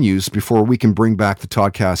at venues before we can bring back the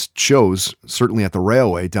Toddcast shows, certainly at the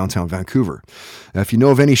Railway, downtown Vancouver. Now, if you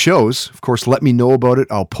know of any shows, of course, let me know about it.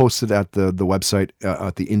 I'll post it at the website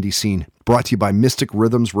at the indie scene. Brought to you by Mystic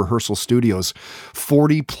Rhythms Rehearsal Studios.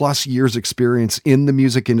 40 plus years experience in the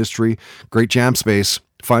music industry. Great jam space.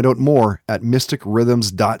 Find out more at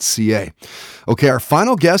mysticrhythms.ca. Okay, our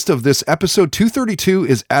final guest of this episode 232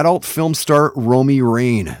 is adult film star Romy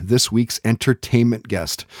Rain, this week's entertainment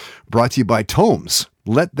guest. Brought to you by Tomes.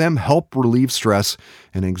 Let them help relieve stress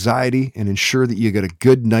and anxiety and ensure that you get a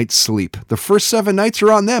good night's sleep. The first 7 nights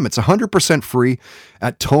are on them. It's 100% free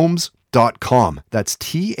at Tomes.com. That's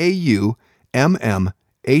TAUMMHOMS.com.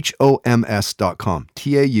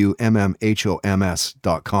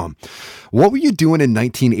 TAUMMHOMS.com. What were you doing in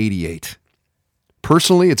 1988?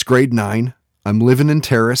 Personally, it's grade 9. I'm living in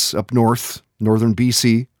Terrace up north, northern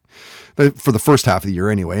BC, for the first half of the year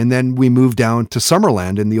anyway. And then we moved down to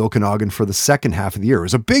Summerland in the Okanagan for the second half of the year. It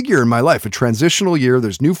was a big year in my life, a transitional year.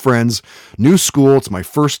 There's new friends, new school. It's my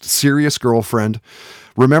first serious girlfriend.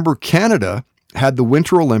 Remember, Canada had the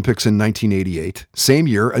Winter Olympics in 1988. Same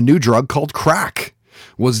year, a new drug called crack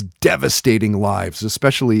was devastating lives,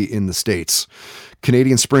 especially in the States.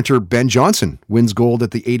 Canadian sprinter Ben Johnson wins gold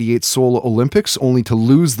at the 88 Seoul Olympics, only to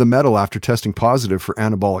lose the medal after testing positive for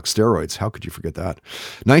anabolic steroids. How could you forget that?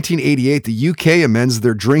 1988, the UK amends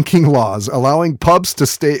their drinking laws, allowing pubs to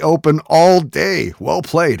stay open all day. Well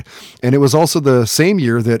played. And it was also the same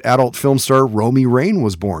year that adult film star Romy Rain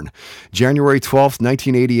was born. January 12th,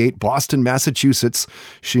 1988, Boston, Massachusetts.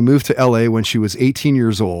 She moved to LA when she was 18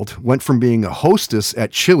 years old, went from being a hostess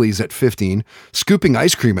at Chili's at 15, scooping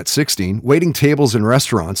ice cream at 16, waiting tables in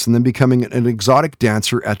restaurants, and then becoming an exotic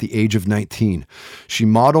dancer at the age of 19. She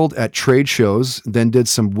modeled at trade shows, then did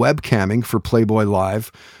some webcamming for Playboy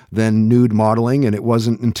Live, then nude modeling, and it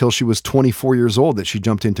wasn't until she was 24 years old that she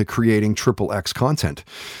jumped into creating XXX content.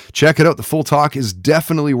 Check it out. The full talk is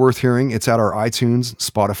definitely worth hearing. It's at our iTunes,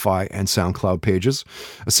 Spotify, and SoundCloud pages.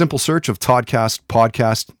 A simple search of Toddcast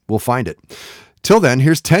podcast will find it. Till then,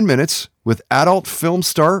 here's 10 minutes with adult film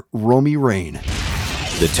star Romy Rain.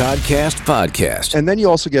 The Toddcast podcast. And then you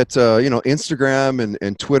also get, Instagram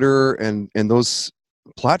and Twitter and those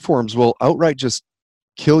platforms will outright just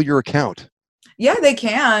kill your account. Yeah, they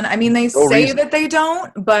can. I mean, they say that they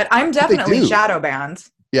don't, but I'm definitely shadow banned.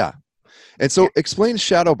 Yeah. And so explain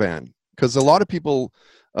shadow ban, because a lot of people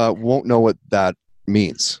won't know what that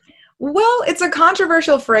means. Well, it's a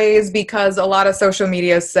controversial phrase because a lot of social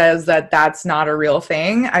media says that that's not a real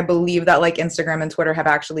thing. I believe that like Instagram and Twitter have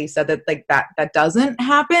actually said that like that doesn't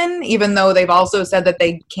happen, even though they've also said that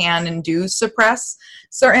they can and do suppress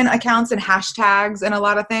certain accounts and hashtags and a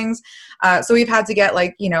lot of things. So we've had to get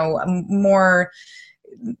like,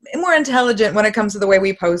 more intelligent when it comes to the way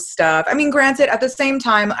we post stuff. I mean, granted, at the same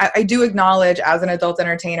time, I do acknowledge as an adult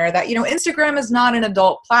entertainer that, Instagram is not an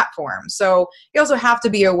adult platform. So you also have to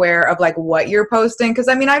be aware of like what you're posting. Cause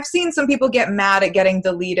I mean, I've seen some people get mad at getting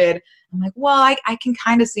deleted. I'm like, well, I can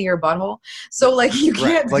kind of see your butthole. So like you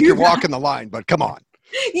can't like you're walking the line, but come on.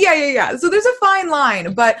 Yeah. So there's a fine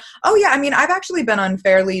line, but I mean, I've actually been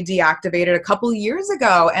unfairly deactivated a couple years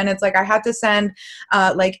ago, and it's like I had to send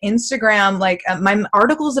like Instagram my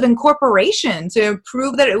articles of incorporation to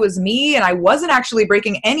prove that it was me, and I wasn't actually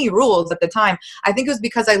breaking any rules at the time. I think it was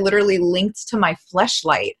because I literally linked to my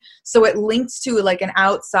Fleshlight, so it linked to like an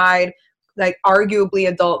outside like arguably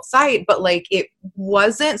adult site, but like it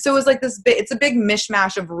wasn't. So it was like it's a big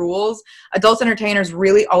mishmash of rules. Adult entertainers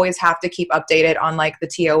really always have to keep updated on like the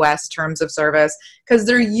TOS terms of service, because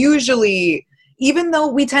they're usually, even though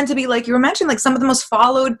we tend to be, like you were mentioning, like some of the most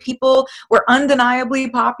followed people, were undeniably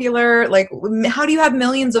popular. Like, how do you have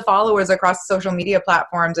millions of followers across social media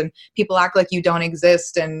platforms and people act like you don't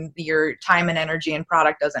exist and your time and energy and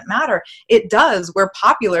product doesn't matter? It does. We're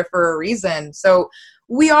popular for a reason. So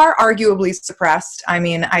we are arguably suppressed. I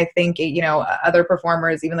mean, I think, you know, other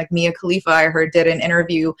performers, even like Mia Khalifa, I heard, did an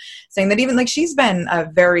interview saying that even like she's been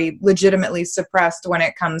very legitimately suppressed when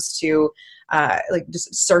it comes to like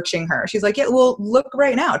just searching her. She's like, yeah, well, look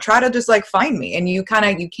right now, try to just like find me. And you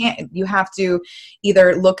have to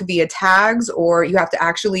either look via tags, or you have to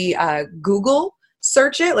actually Google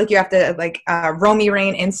search it. Like you have to like Romy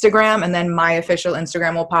Rain Instagram, and then my official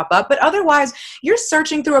Instagram will pop up. But otherwise you're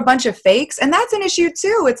searching through a bunch of fakes, and that's an issue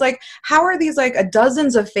too. It's like, how are these like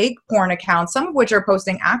dozens of fake porn accounts, some of which are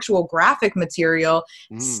posting actual graphic material,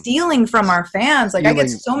 stealing from our fans? Like, I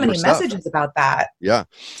get so many messages about that. Yeah.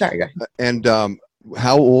 Sorry, go ahead. And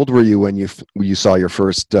how old were you when you saw your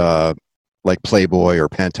first like Playboy or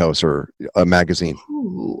Penthouse or a magazine?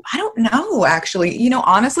 Ooh, I don't know, actually. You know,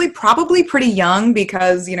 honestly, probably pretty young,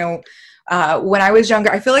 because, you know, when I was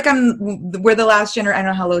younger, I feel like we're the last generation. I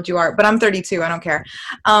don't know how old you are, but I'm 32. I don't care.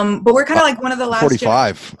 But we're kind of like one of the last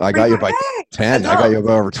 45. I got you by 10. I got you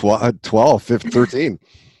by over 12, 15, 13.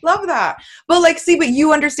 Love that. But like, see, but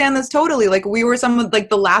you understand this totally. Like, we were some of like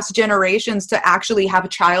the last generations to actually have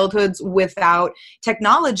childhoods without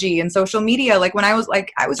technology and social media. Like when I was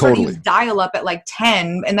starting to use dial up at like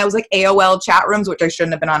 10, and that was like AOL chat rooms, which I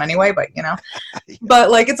shouldn't have been on anyway, but you know, but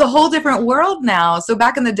like, it's a whole different world now. So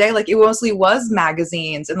back in the day, like it mostly was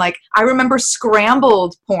magazines, and like, I remember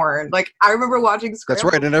scrambled porn. Like I remember watching Scrambled.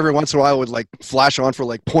 That's right. And every once in a while it would like flash on for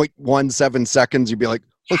like 0.17 seconds. You'd be like,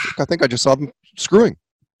 look, I think I just saw them screwing.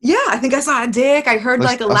 Yeah, I think I saw a dick. I heard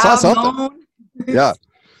like a loud moan. Yeah.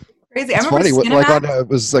 Crazy. It's funny. Like it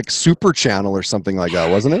was like Super Channel or something like that,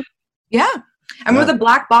 wasn't it? Yeah. I remember the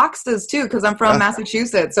black boxes too, because I'm from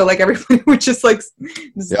Massachusetts. So like everybody would just like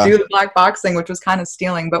do the black box thing, which was kind of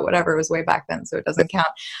stealing, but whatever. It was way back then, so it doesn't count.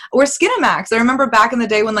 Or Skinamax. I remember back in the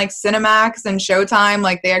day when like Cinemax and Showtime,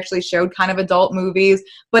 like they actually showed kind of adult movies,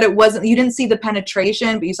 but it wasn't, you didn't see the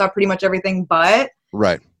penetration, but you saw pretty much everything but.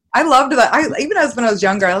 Right. I loved that. Even when I was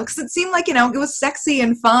younger, because it seemed like, you know, it was sexy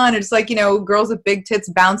and fun. It's like, you know, girls with big tits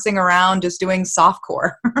bouncing around just doing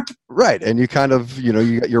softcore. Right. And you kind of, you know,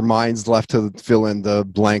 you got your minds left to fill in the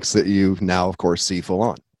blanks that you now, of course, see full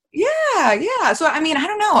on. Yeah. So, I mean, I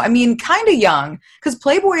don't know. I mean, kind of young, because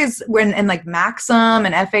Playboys were in like Maxim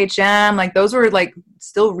and FHM, like those were like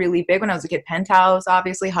still really big when I was a kid. Penthouse,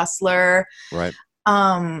 obviously, Hustler. Right.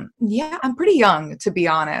 Yeah, I'm pretty young, to be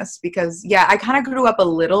honest, because I kind of grew up a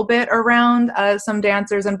little bit around some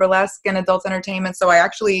dancers and burlesque and adult entertainment. So I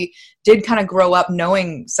actually did kind of grow up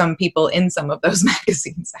knowing some people in some of those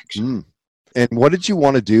magazines, actually. And what did you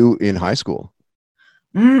want to do in high school?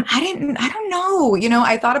 I don't know. You know,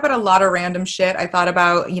 I thought about a lot of random shit. I thought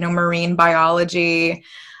about, you know, marine biology.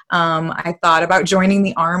 I thought about joining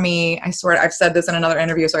the Army. I swear, I've said this in another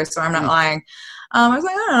interview, so I swear I'm not lying. I was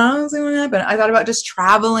like, I don't know, let's see what happened. I thought about just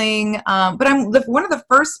traveling. But I'm one of the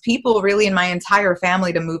first people really in my entire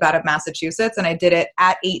family to move out of Massachusetts. And I did it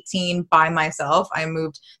at 18 by myself. I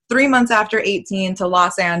moved 3 months after 18 to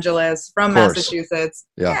Los Angeles from Massachusetts.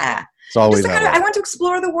 Yeah. It's always I went to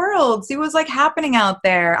explore the world, see what's like happening out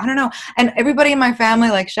there. I don't know. And everybody in my family,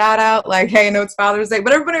 like, shout out, like, hey, I know it's Father's Day,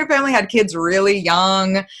 but everybody in my family had kids really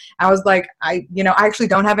young. I was like, I actually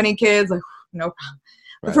don't have any kids. Like, no problem.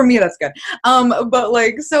 Right. For me, that's good. But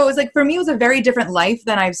like, so it was like, for me, it was a very different life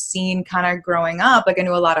than I've seen kind of growing up. Like I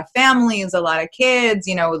knew a lot of families, a lot of kids,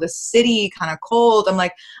 you know, the city kind of cold. I'm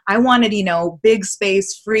like, I wanted, you know, big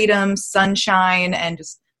space, freedom, sunshine, and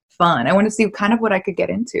just fun. I want to see kind of what I could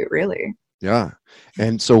get into, really. Yeah.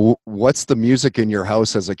 And so what's the music in your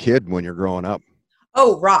house as a kid when you're growing up?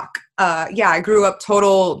 Oh, rock. I grew up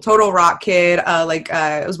total rock kid.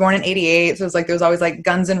 I was born in 88. So it was like, there was always like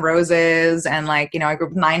Guns N' Roses and like, you know, I grew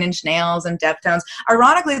up with 9 Inch Nails and Deftones.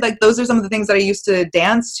 Ironically, like those are some of the things that I used to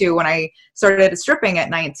dance to when I started stripping at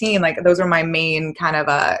 19. Like those were my main kind of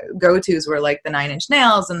go-tos, were like the 9 Inch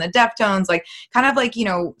Nails and the Deftones, like kind of like, you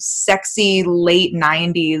know, sexy late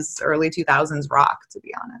 90s, early 2000s rock, to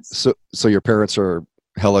be honest. So your parents are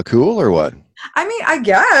hella cool or what? I mean, I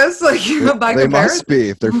guess, like, you know, by they comparison. must be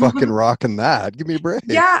if they're fucking rocking that. Give me a break.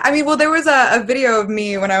 Yeah, I mean, well, there was a video of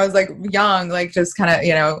me when I was like young, like just kind of,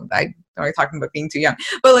 you know, I always talking about being too young,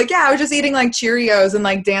 but like, yeah, I was just eating like Cheerios and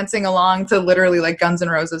like dancing along to literally like Guns N'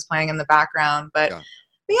 Roses playing in the background. But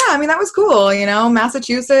yeah, I mean, that was cool, you know,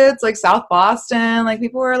 Massachusetts, like South Boston, like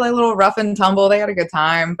people were like a little rough and tumble. They had a good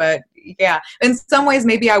time, but yeah, in some ways,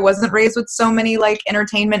 maybe I wasn't raised with so many like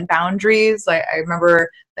entertainment boundaries. Like I remember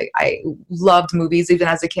like I loved movies. Even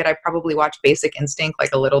as a kid, I probably watched Basic Instinct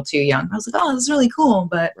like a little too young. I was like, oh, this is really cool.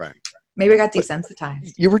 But maybe I got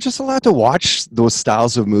desensitized. You were just allowed to watch those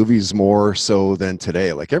styles of movies more so than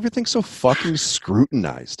today. Like everything's so fucking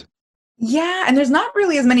scrutinized. Yeah, and there's not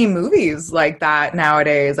really as many movies like that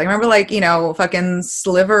nowadays. I remember like, you know, fucking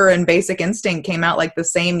Sliver and Basic Instinct came out like the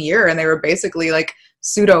same year and they were basically like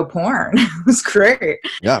pseudo porn. It was great.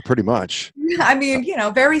 Yeah, pretty much. I mean, you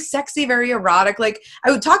know, very sexy, very erotic. Like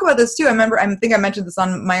I would talk about this too. I think I mentioned this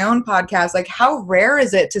on my own podcast. Like how rare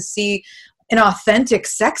is it to see an authentic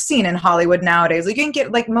sex scene in Hollywood nowadays? Like you can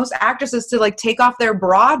get like most actresses to like take off their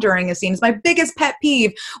bra during a scene. It's my biggest pet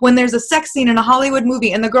peeve when there's a sex scene in a Hollywood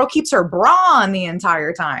movie and the girl keeps her bra on the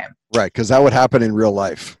entire time. Right, because that would happen in real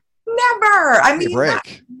life. Never. I mean,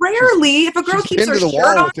 rarely. If a girl keeps her into the shirt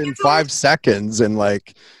wall on within 5 seconds and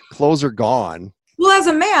like clothes are gone. Well, as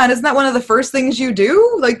a man, isn't that one of the first things you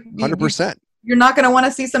do? Like 100%. You're not going to want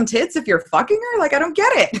to see some tits if you're fucking her? Like I don't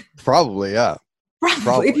get it. Probably, yeah.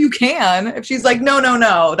 Probably. If you can. If she's like,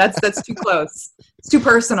 no, that's too close. It's too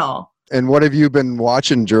personal. And what have you been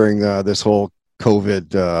watching during this whole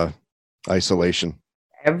COVID isolation?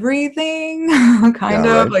 Everything, kind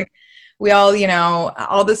of. Right. Like we all, you know,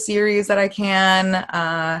 all the series that I can.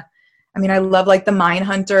 I mean, I love like the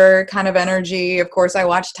Mindhunter kind of energy. Of course, I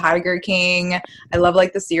watch Tiger King. I love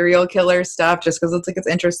like the serial killer stuff just because it's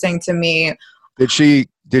interesting to me. Did she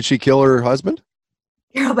kill her husband?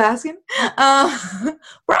 Carol Baskin?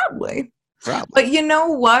 Probably. But you know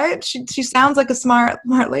what? She sounds like a smart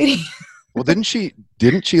lady. Well, didn't she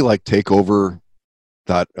like take over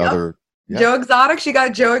that other? Yeah. Joe Exotic. She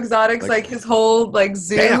got Joe Exotic's like his whole like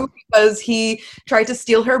zoo because he tried to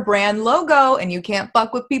steal her brand logo, and you can't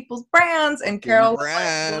fuck with people's brands. And Carol was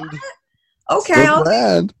like, what? Okay, I'll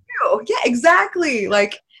brand. do. Yeah, exactly.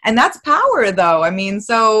 Like, and that's power, though. I mean,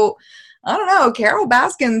 so I don't know. Carol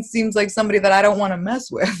Baskin seems like somebody that I don't want to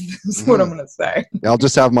mess with. Is what I'm gonna say. I'll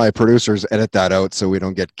just have my producers edit that out so we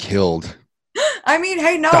don't get killed. I mean,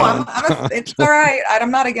 hey, no, it's all right.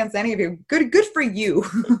 I'm not against any of you. Good for you.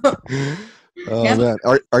 Man.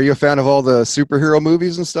 Are you a fan of all the superhero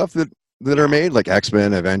movies and stuff that are made, like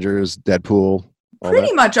X-Men, Avengers, Deadpool?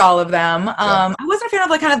 Pretty much all of them. I wasn't a fan of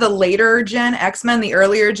like kind of the later gen X-Men. The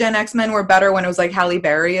earlier gen X-Men were better when it was like Halle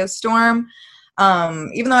Berry as Storm.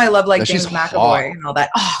 Even though I love like James McAvoy and all that.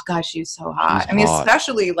 Oh gosh, she's so hot. I mean,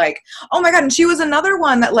 especially like, oh my God. And she was another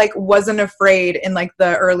one that like wasn't afraid in like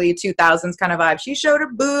the early 2000s kind of vibe. She showed her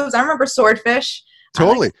boobs. I remember Swordfish.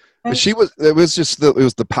 Totally. But it was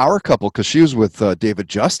the power couple because she was with David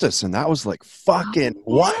Justice, and that was like fucking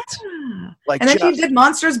what? Like, and then she did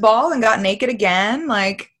Monsters Ball and got naked again,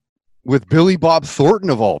 like with Billy Bob Thornton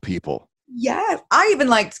of all people. Yeah, I even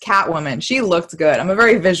liked Catwoman. She looked good. I'm a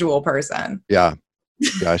very visual person. Yeah,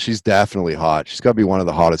 she's definitely hot. She's got to be one of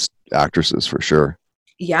the hottest actresses for sure.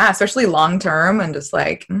 Yeah, especially long term and just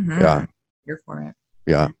like, here for it.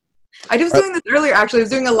 Yeah. I was doing this earlier, actually. I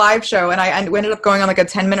was doing a live show, and I ended up going on like a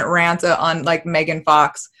 10-minute rant on like Megan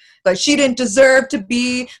Fox. Like, she didn't deserve to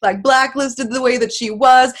be like blacklisted the way that she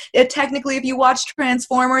was. Technically, if you watch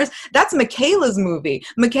Transformers, that's Michaela's movie.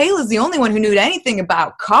 Michaela's the only one who knew anything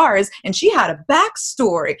about cars, and she had a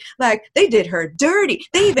backstory. Like, they did her dirty.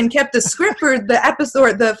 They even kept the script for the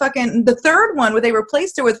episode, the third one, where they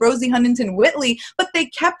replaced her with Rosie Huntington-Whiteley, but they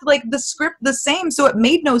kept like the script the same, so it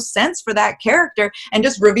made no sense for that character, and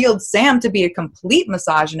just revealed Sam to be a complete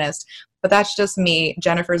misogynist. But that's just me.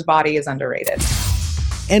 Jennifer's body is underrated.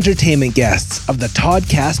 Entertainment guests of the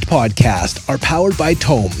Toddcast podcast are powered by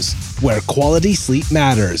Tomes, where quality sleep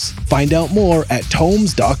matters. Find out more at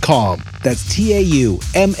tomes.com. That's TAUMMHOMS.com.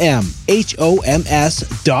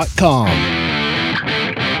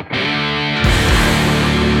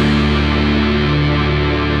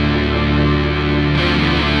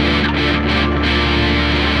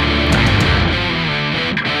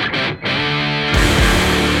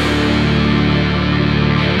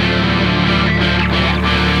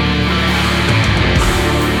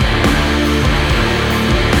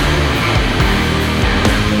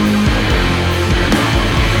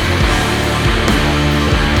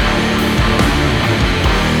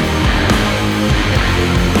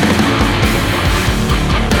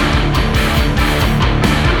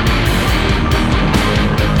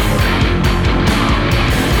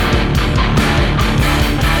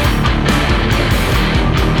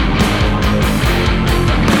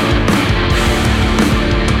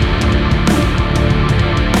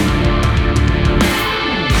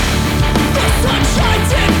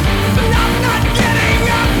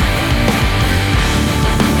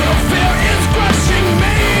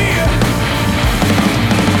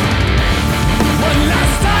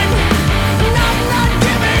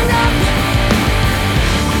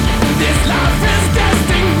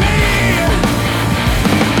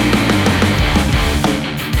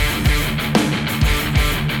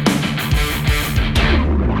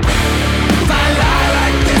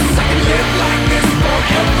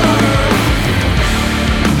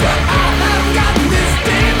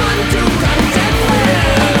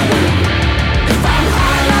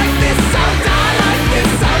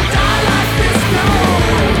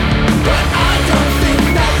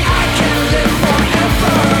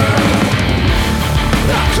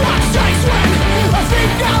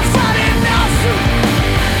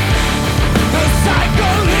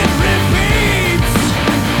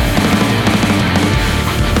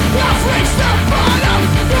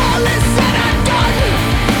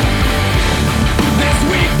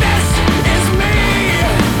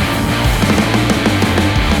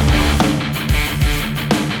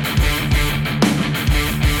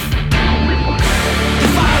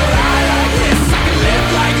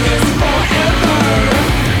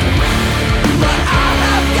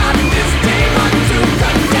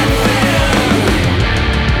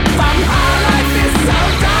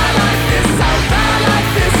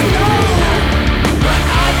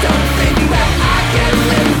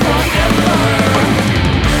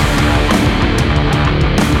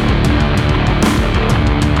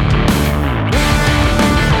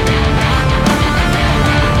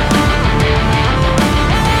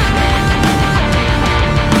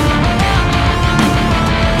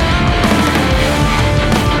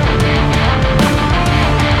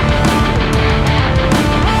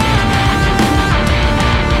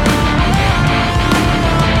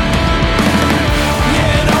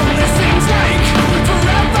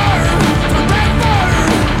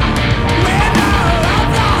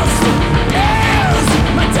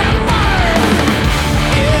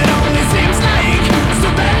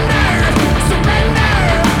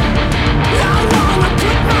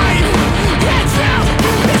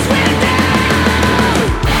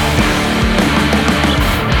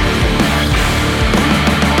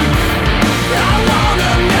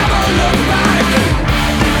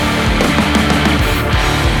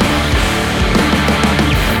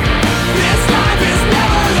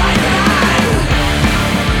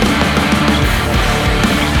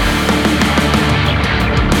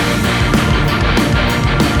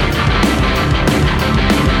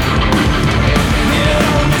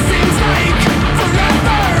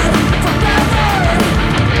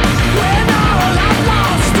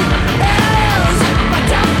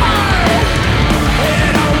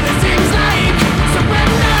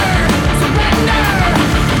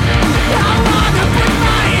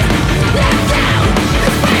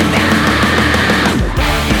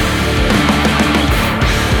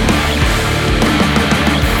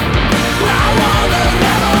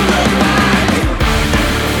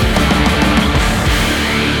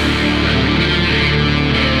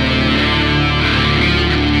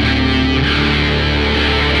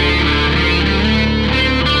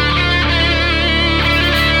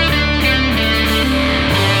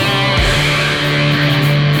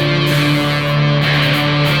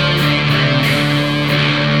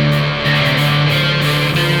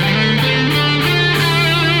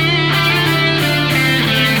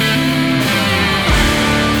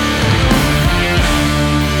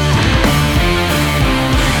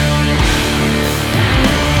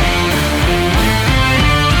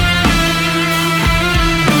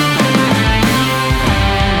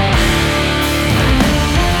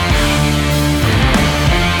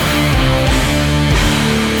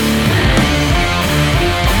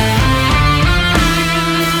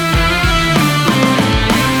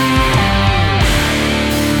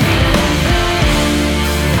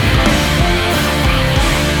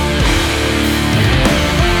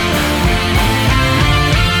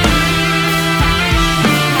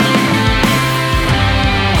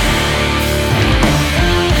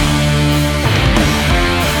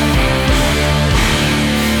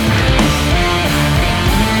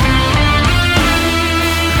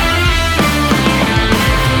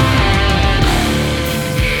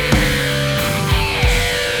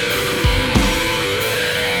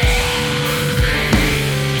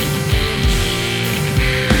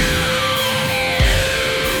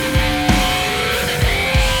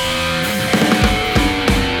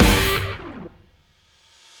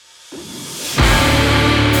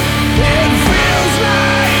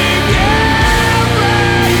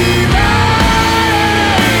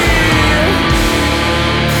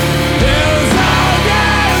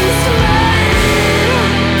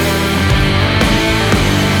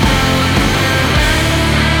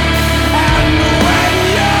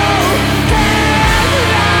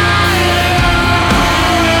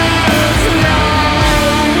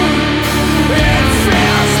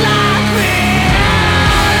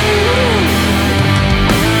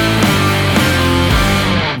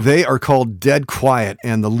 They are called Dead Quiet,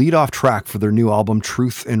 and the lead-off track for their new album,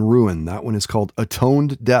 Truth and Ruin, that one is called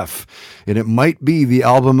Atoned Deaf, and it might be the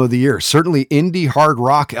album of the year. Certainly indie hard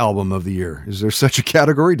rock album of the year. Is there such a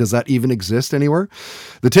category? Does that even exist anywhere?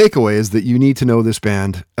 The takeaway is that you need to know this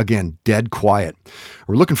band. Again, Dead Quiet.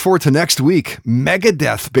 We're looking forward to next week.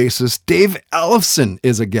 Megadeth bassist Dave Ellefson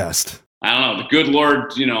is a guest. I don't know. The good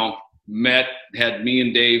Lord, had me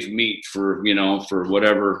and Dave meet for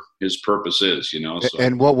whatever his purpose is, So.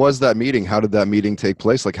 And what was that meeting? How did that meeting take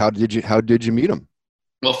place? Like, how did you meet him?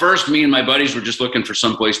 Well, first, me and my buddies were just looking for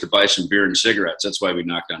some place to buy some beer and cigarettes. That's why we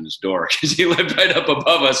knocked on his door, because he lived right up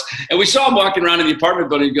above us. And we saw him walking around in the apartment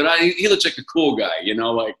building. He looks like a cool guy, and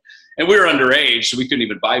we were underage, so we couldn't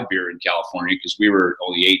even buy beer in California because we were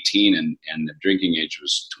only 18 and the drinking age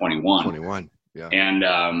was 21. 21. Yeah.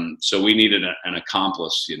 And so we needed an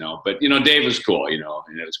accomplice, But, Dave was cool, and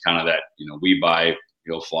it was kind of that, we buy,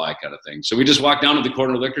 he'll fly kind of thing. So we just walked down to the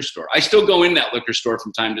corner liquor store. I still go in that liquor store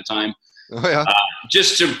from time to time. Oh, yeah.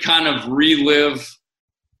 Just to kind of relive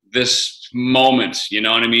this moment, you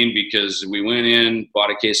know what I mean? Because we went in, bought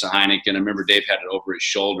a case of Heineken. I remember Dave had it over his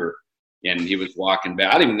shoulder, and he was walking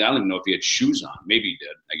back. I don't even know if he had shoes on. Maybe he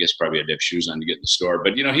did. I guess probably had to have shoes on to get in the store.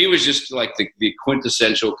 But, he was just like the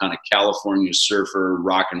quintessential kind of California surfer,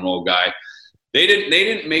 rock and roll guy. They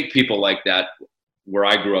didn't make people like that where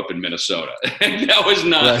I grew up in Minnesota. That was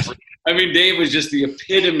not. Right. I mean, Dave was just the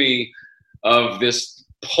epitome of this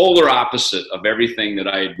polar opposite of everything that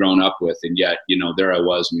I had grown up with. And yet, there I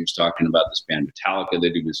was, and he was talking about this band Metallica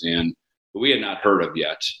that he was in, but we had not heard of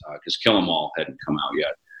yet because Kill 'Em All hadn't come out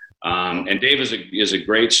yet. And Dave is a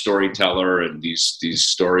great storyteller, and these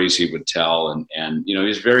stories he would tell, and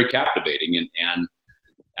he's very captivating. And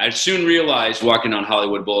I soon realized, walking on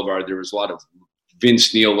Hollywood Boulevard, there was a lot of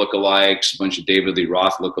Vince Neil lookalikes, a bunch of David Lee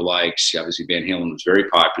Roth lookalikes. Obviously, Van Halen was very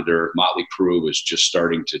popular. Motley Crue was just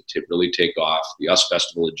starting to really take off. The US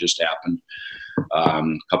Festival had just happened a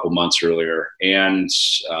couple months earlier. And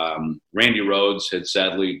Randy Rhoads had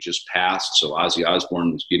sadly just passed. So Ozzy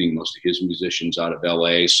Osbourne was getting most of his musicians out of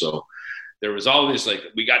LA. So there was all this,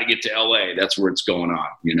 we got to get to LA. That's where it's going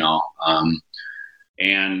on,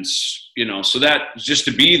 And, so that just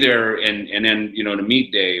to be there and then, to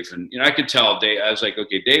meet Dave, and, I could tell Dave, I was like,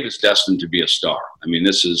 okay, Dave is destined to be a star. I mean,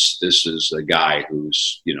 this is a guy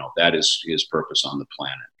who's, that is his purpose on the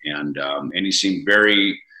planet. And he seemed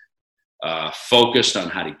very focused on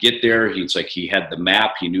how to get there. It's like he had the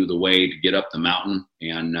map, he knew the way to get up the mountain.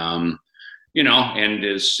 And, and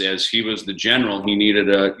as he was the general, he needed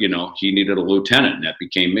a lieutenant, and that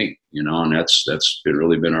became me, and that's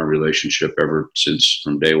really been our relationship ever since,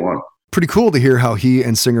 from day one. Pretty cool to hear how he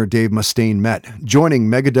and singer Dave Mustaine met. Joining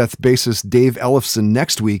Megadeth bassist Dave Ellefson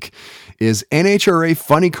next week is NHRA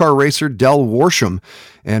funny car racer Del Worsham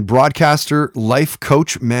and broadcaster, life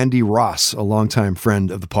coach Mandy Ross, a longtime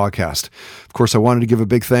friend of the podcast. Of course, I wanted to give a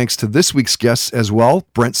big thanks to this week's guests as well.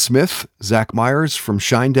 Brent Smith, Zach Myers from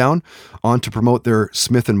Shinedown, on to promote their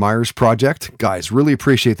Smith & Myers project. Guys, really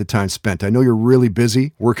appreciate the time spent. I know you're really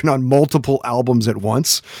busy working on multiple albums at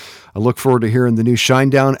once. I look forward to hearing the new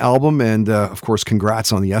Shinedown album, and of course,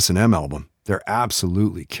 congrats on the S&M album. They're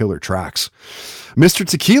absolutely killer tracks. Mr.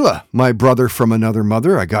 Tequila, my brother from another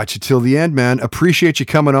mother, I got you till the end, man. Appreciate you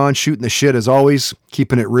coming on, shooting the shit as always,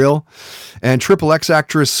 keeping it real. And Triple X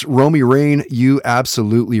actress Romy Rain, you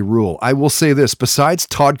absolutely rule. I will say this, besides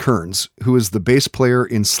Todd Kearns, who is the bass player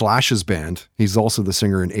in Slash's band, he's also the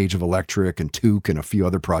singer in Age of Electric and Toque and a few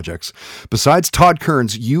other projects. Besides Todd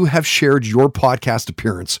Kearns, you have shared your podcast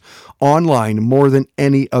appearance online more than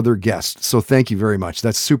any other guest. So thank you very much.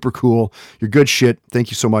 That's super cool. You're good shit.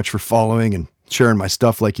 Thank you so much for following and sharing my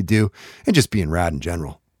stuff like you do, and just being rad in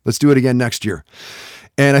general. Let's do it again next year.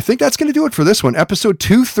 And I think that's going to do it for this one. Episode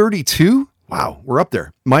 232. Wow, we're up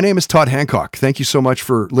there. My name is Todd Hancock. Thank you so much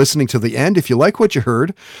for listening to the end. If you like what you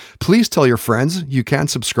heard, please tell your friends. You can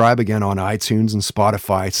subscribe again on iTunes and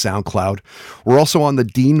Spotify, SoundCloud. We're also on the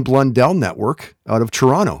Dean Blundell Network out of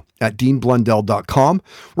Toronto at deanblundell.com.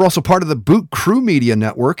 We're also part of the Boot Crew Media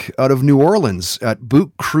Network out of New Orleans at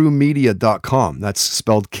bootcrewmedia.com. That's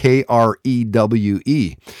spelled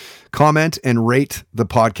Krewe. Comment and rate the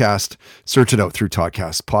podcast. Search it out through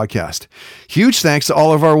Toddcast Podcast. Huge thanks to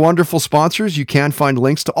all of our wonderful sponsors. You can find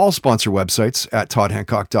links to all sponsor websites at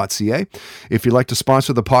toddhancock.ca. If you'd like to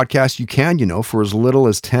sponsor the podcast, you can, for as little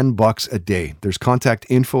as $10 a day. There's contact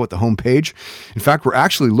info at the homepage. In fact, we're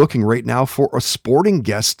actually looking right now for a sporting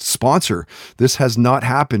guest sponsor. This has not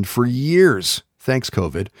happened for years. Thanks,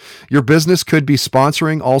 COVID. Your business could be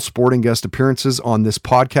sponsoring all sporting guest appearances on this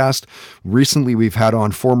podcast. Recently, we've had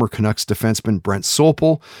on former Canucks defenseman Brent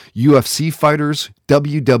Sopel, UFC fighters,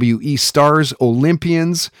 WWE stars,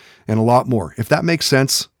 Olympians, and a lot more. If that makes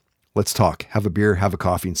sense, let's talk. Have a beer, have a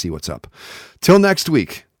coffee, and see what's up. Till next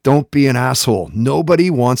week, don't be an asshole. Nobody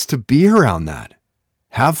wants to be around that.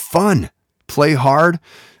 Have fun, play hard,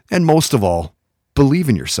 and most of all, believe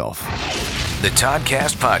in yourself. The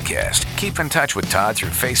Toddcast Podcast. Keep in touch with Todd through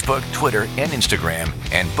Facebook, Twitter, and Instagram,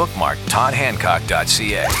 and bookmark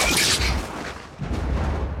toddhancock.ca.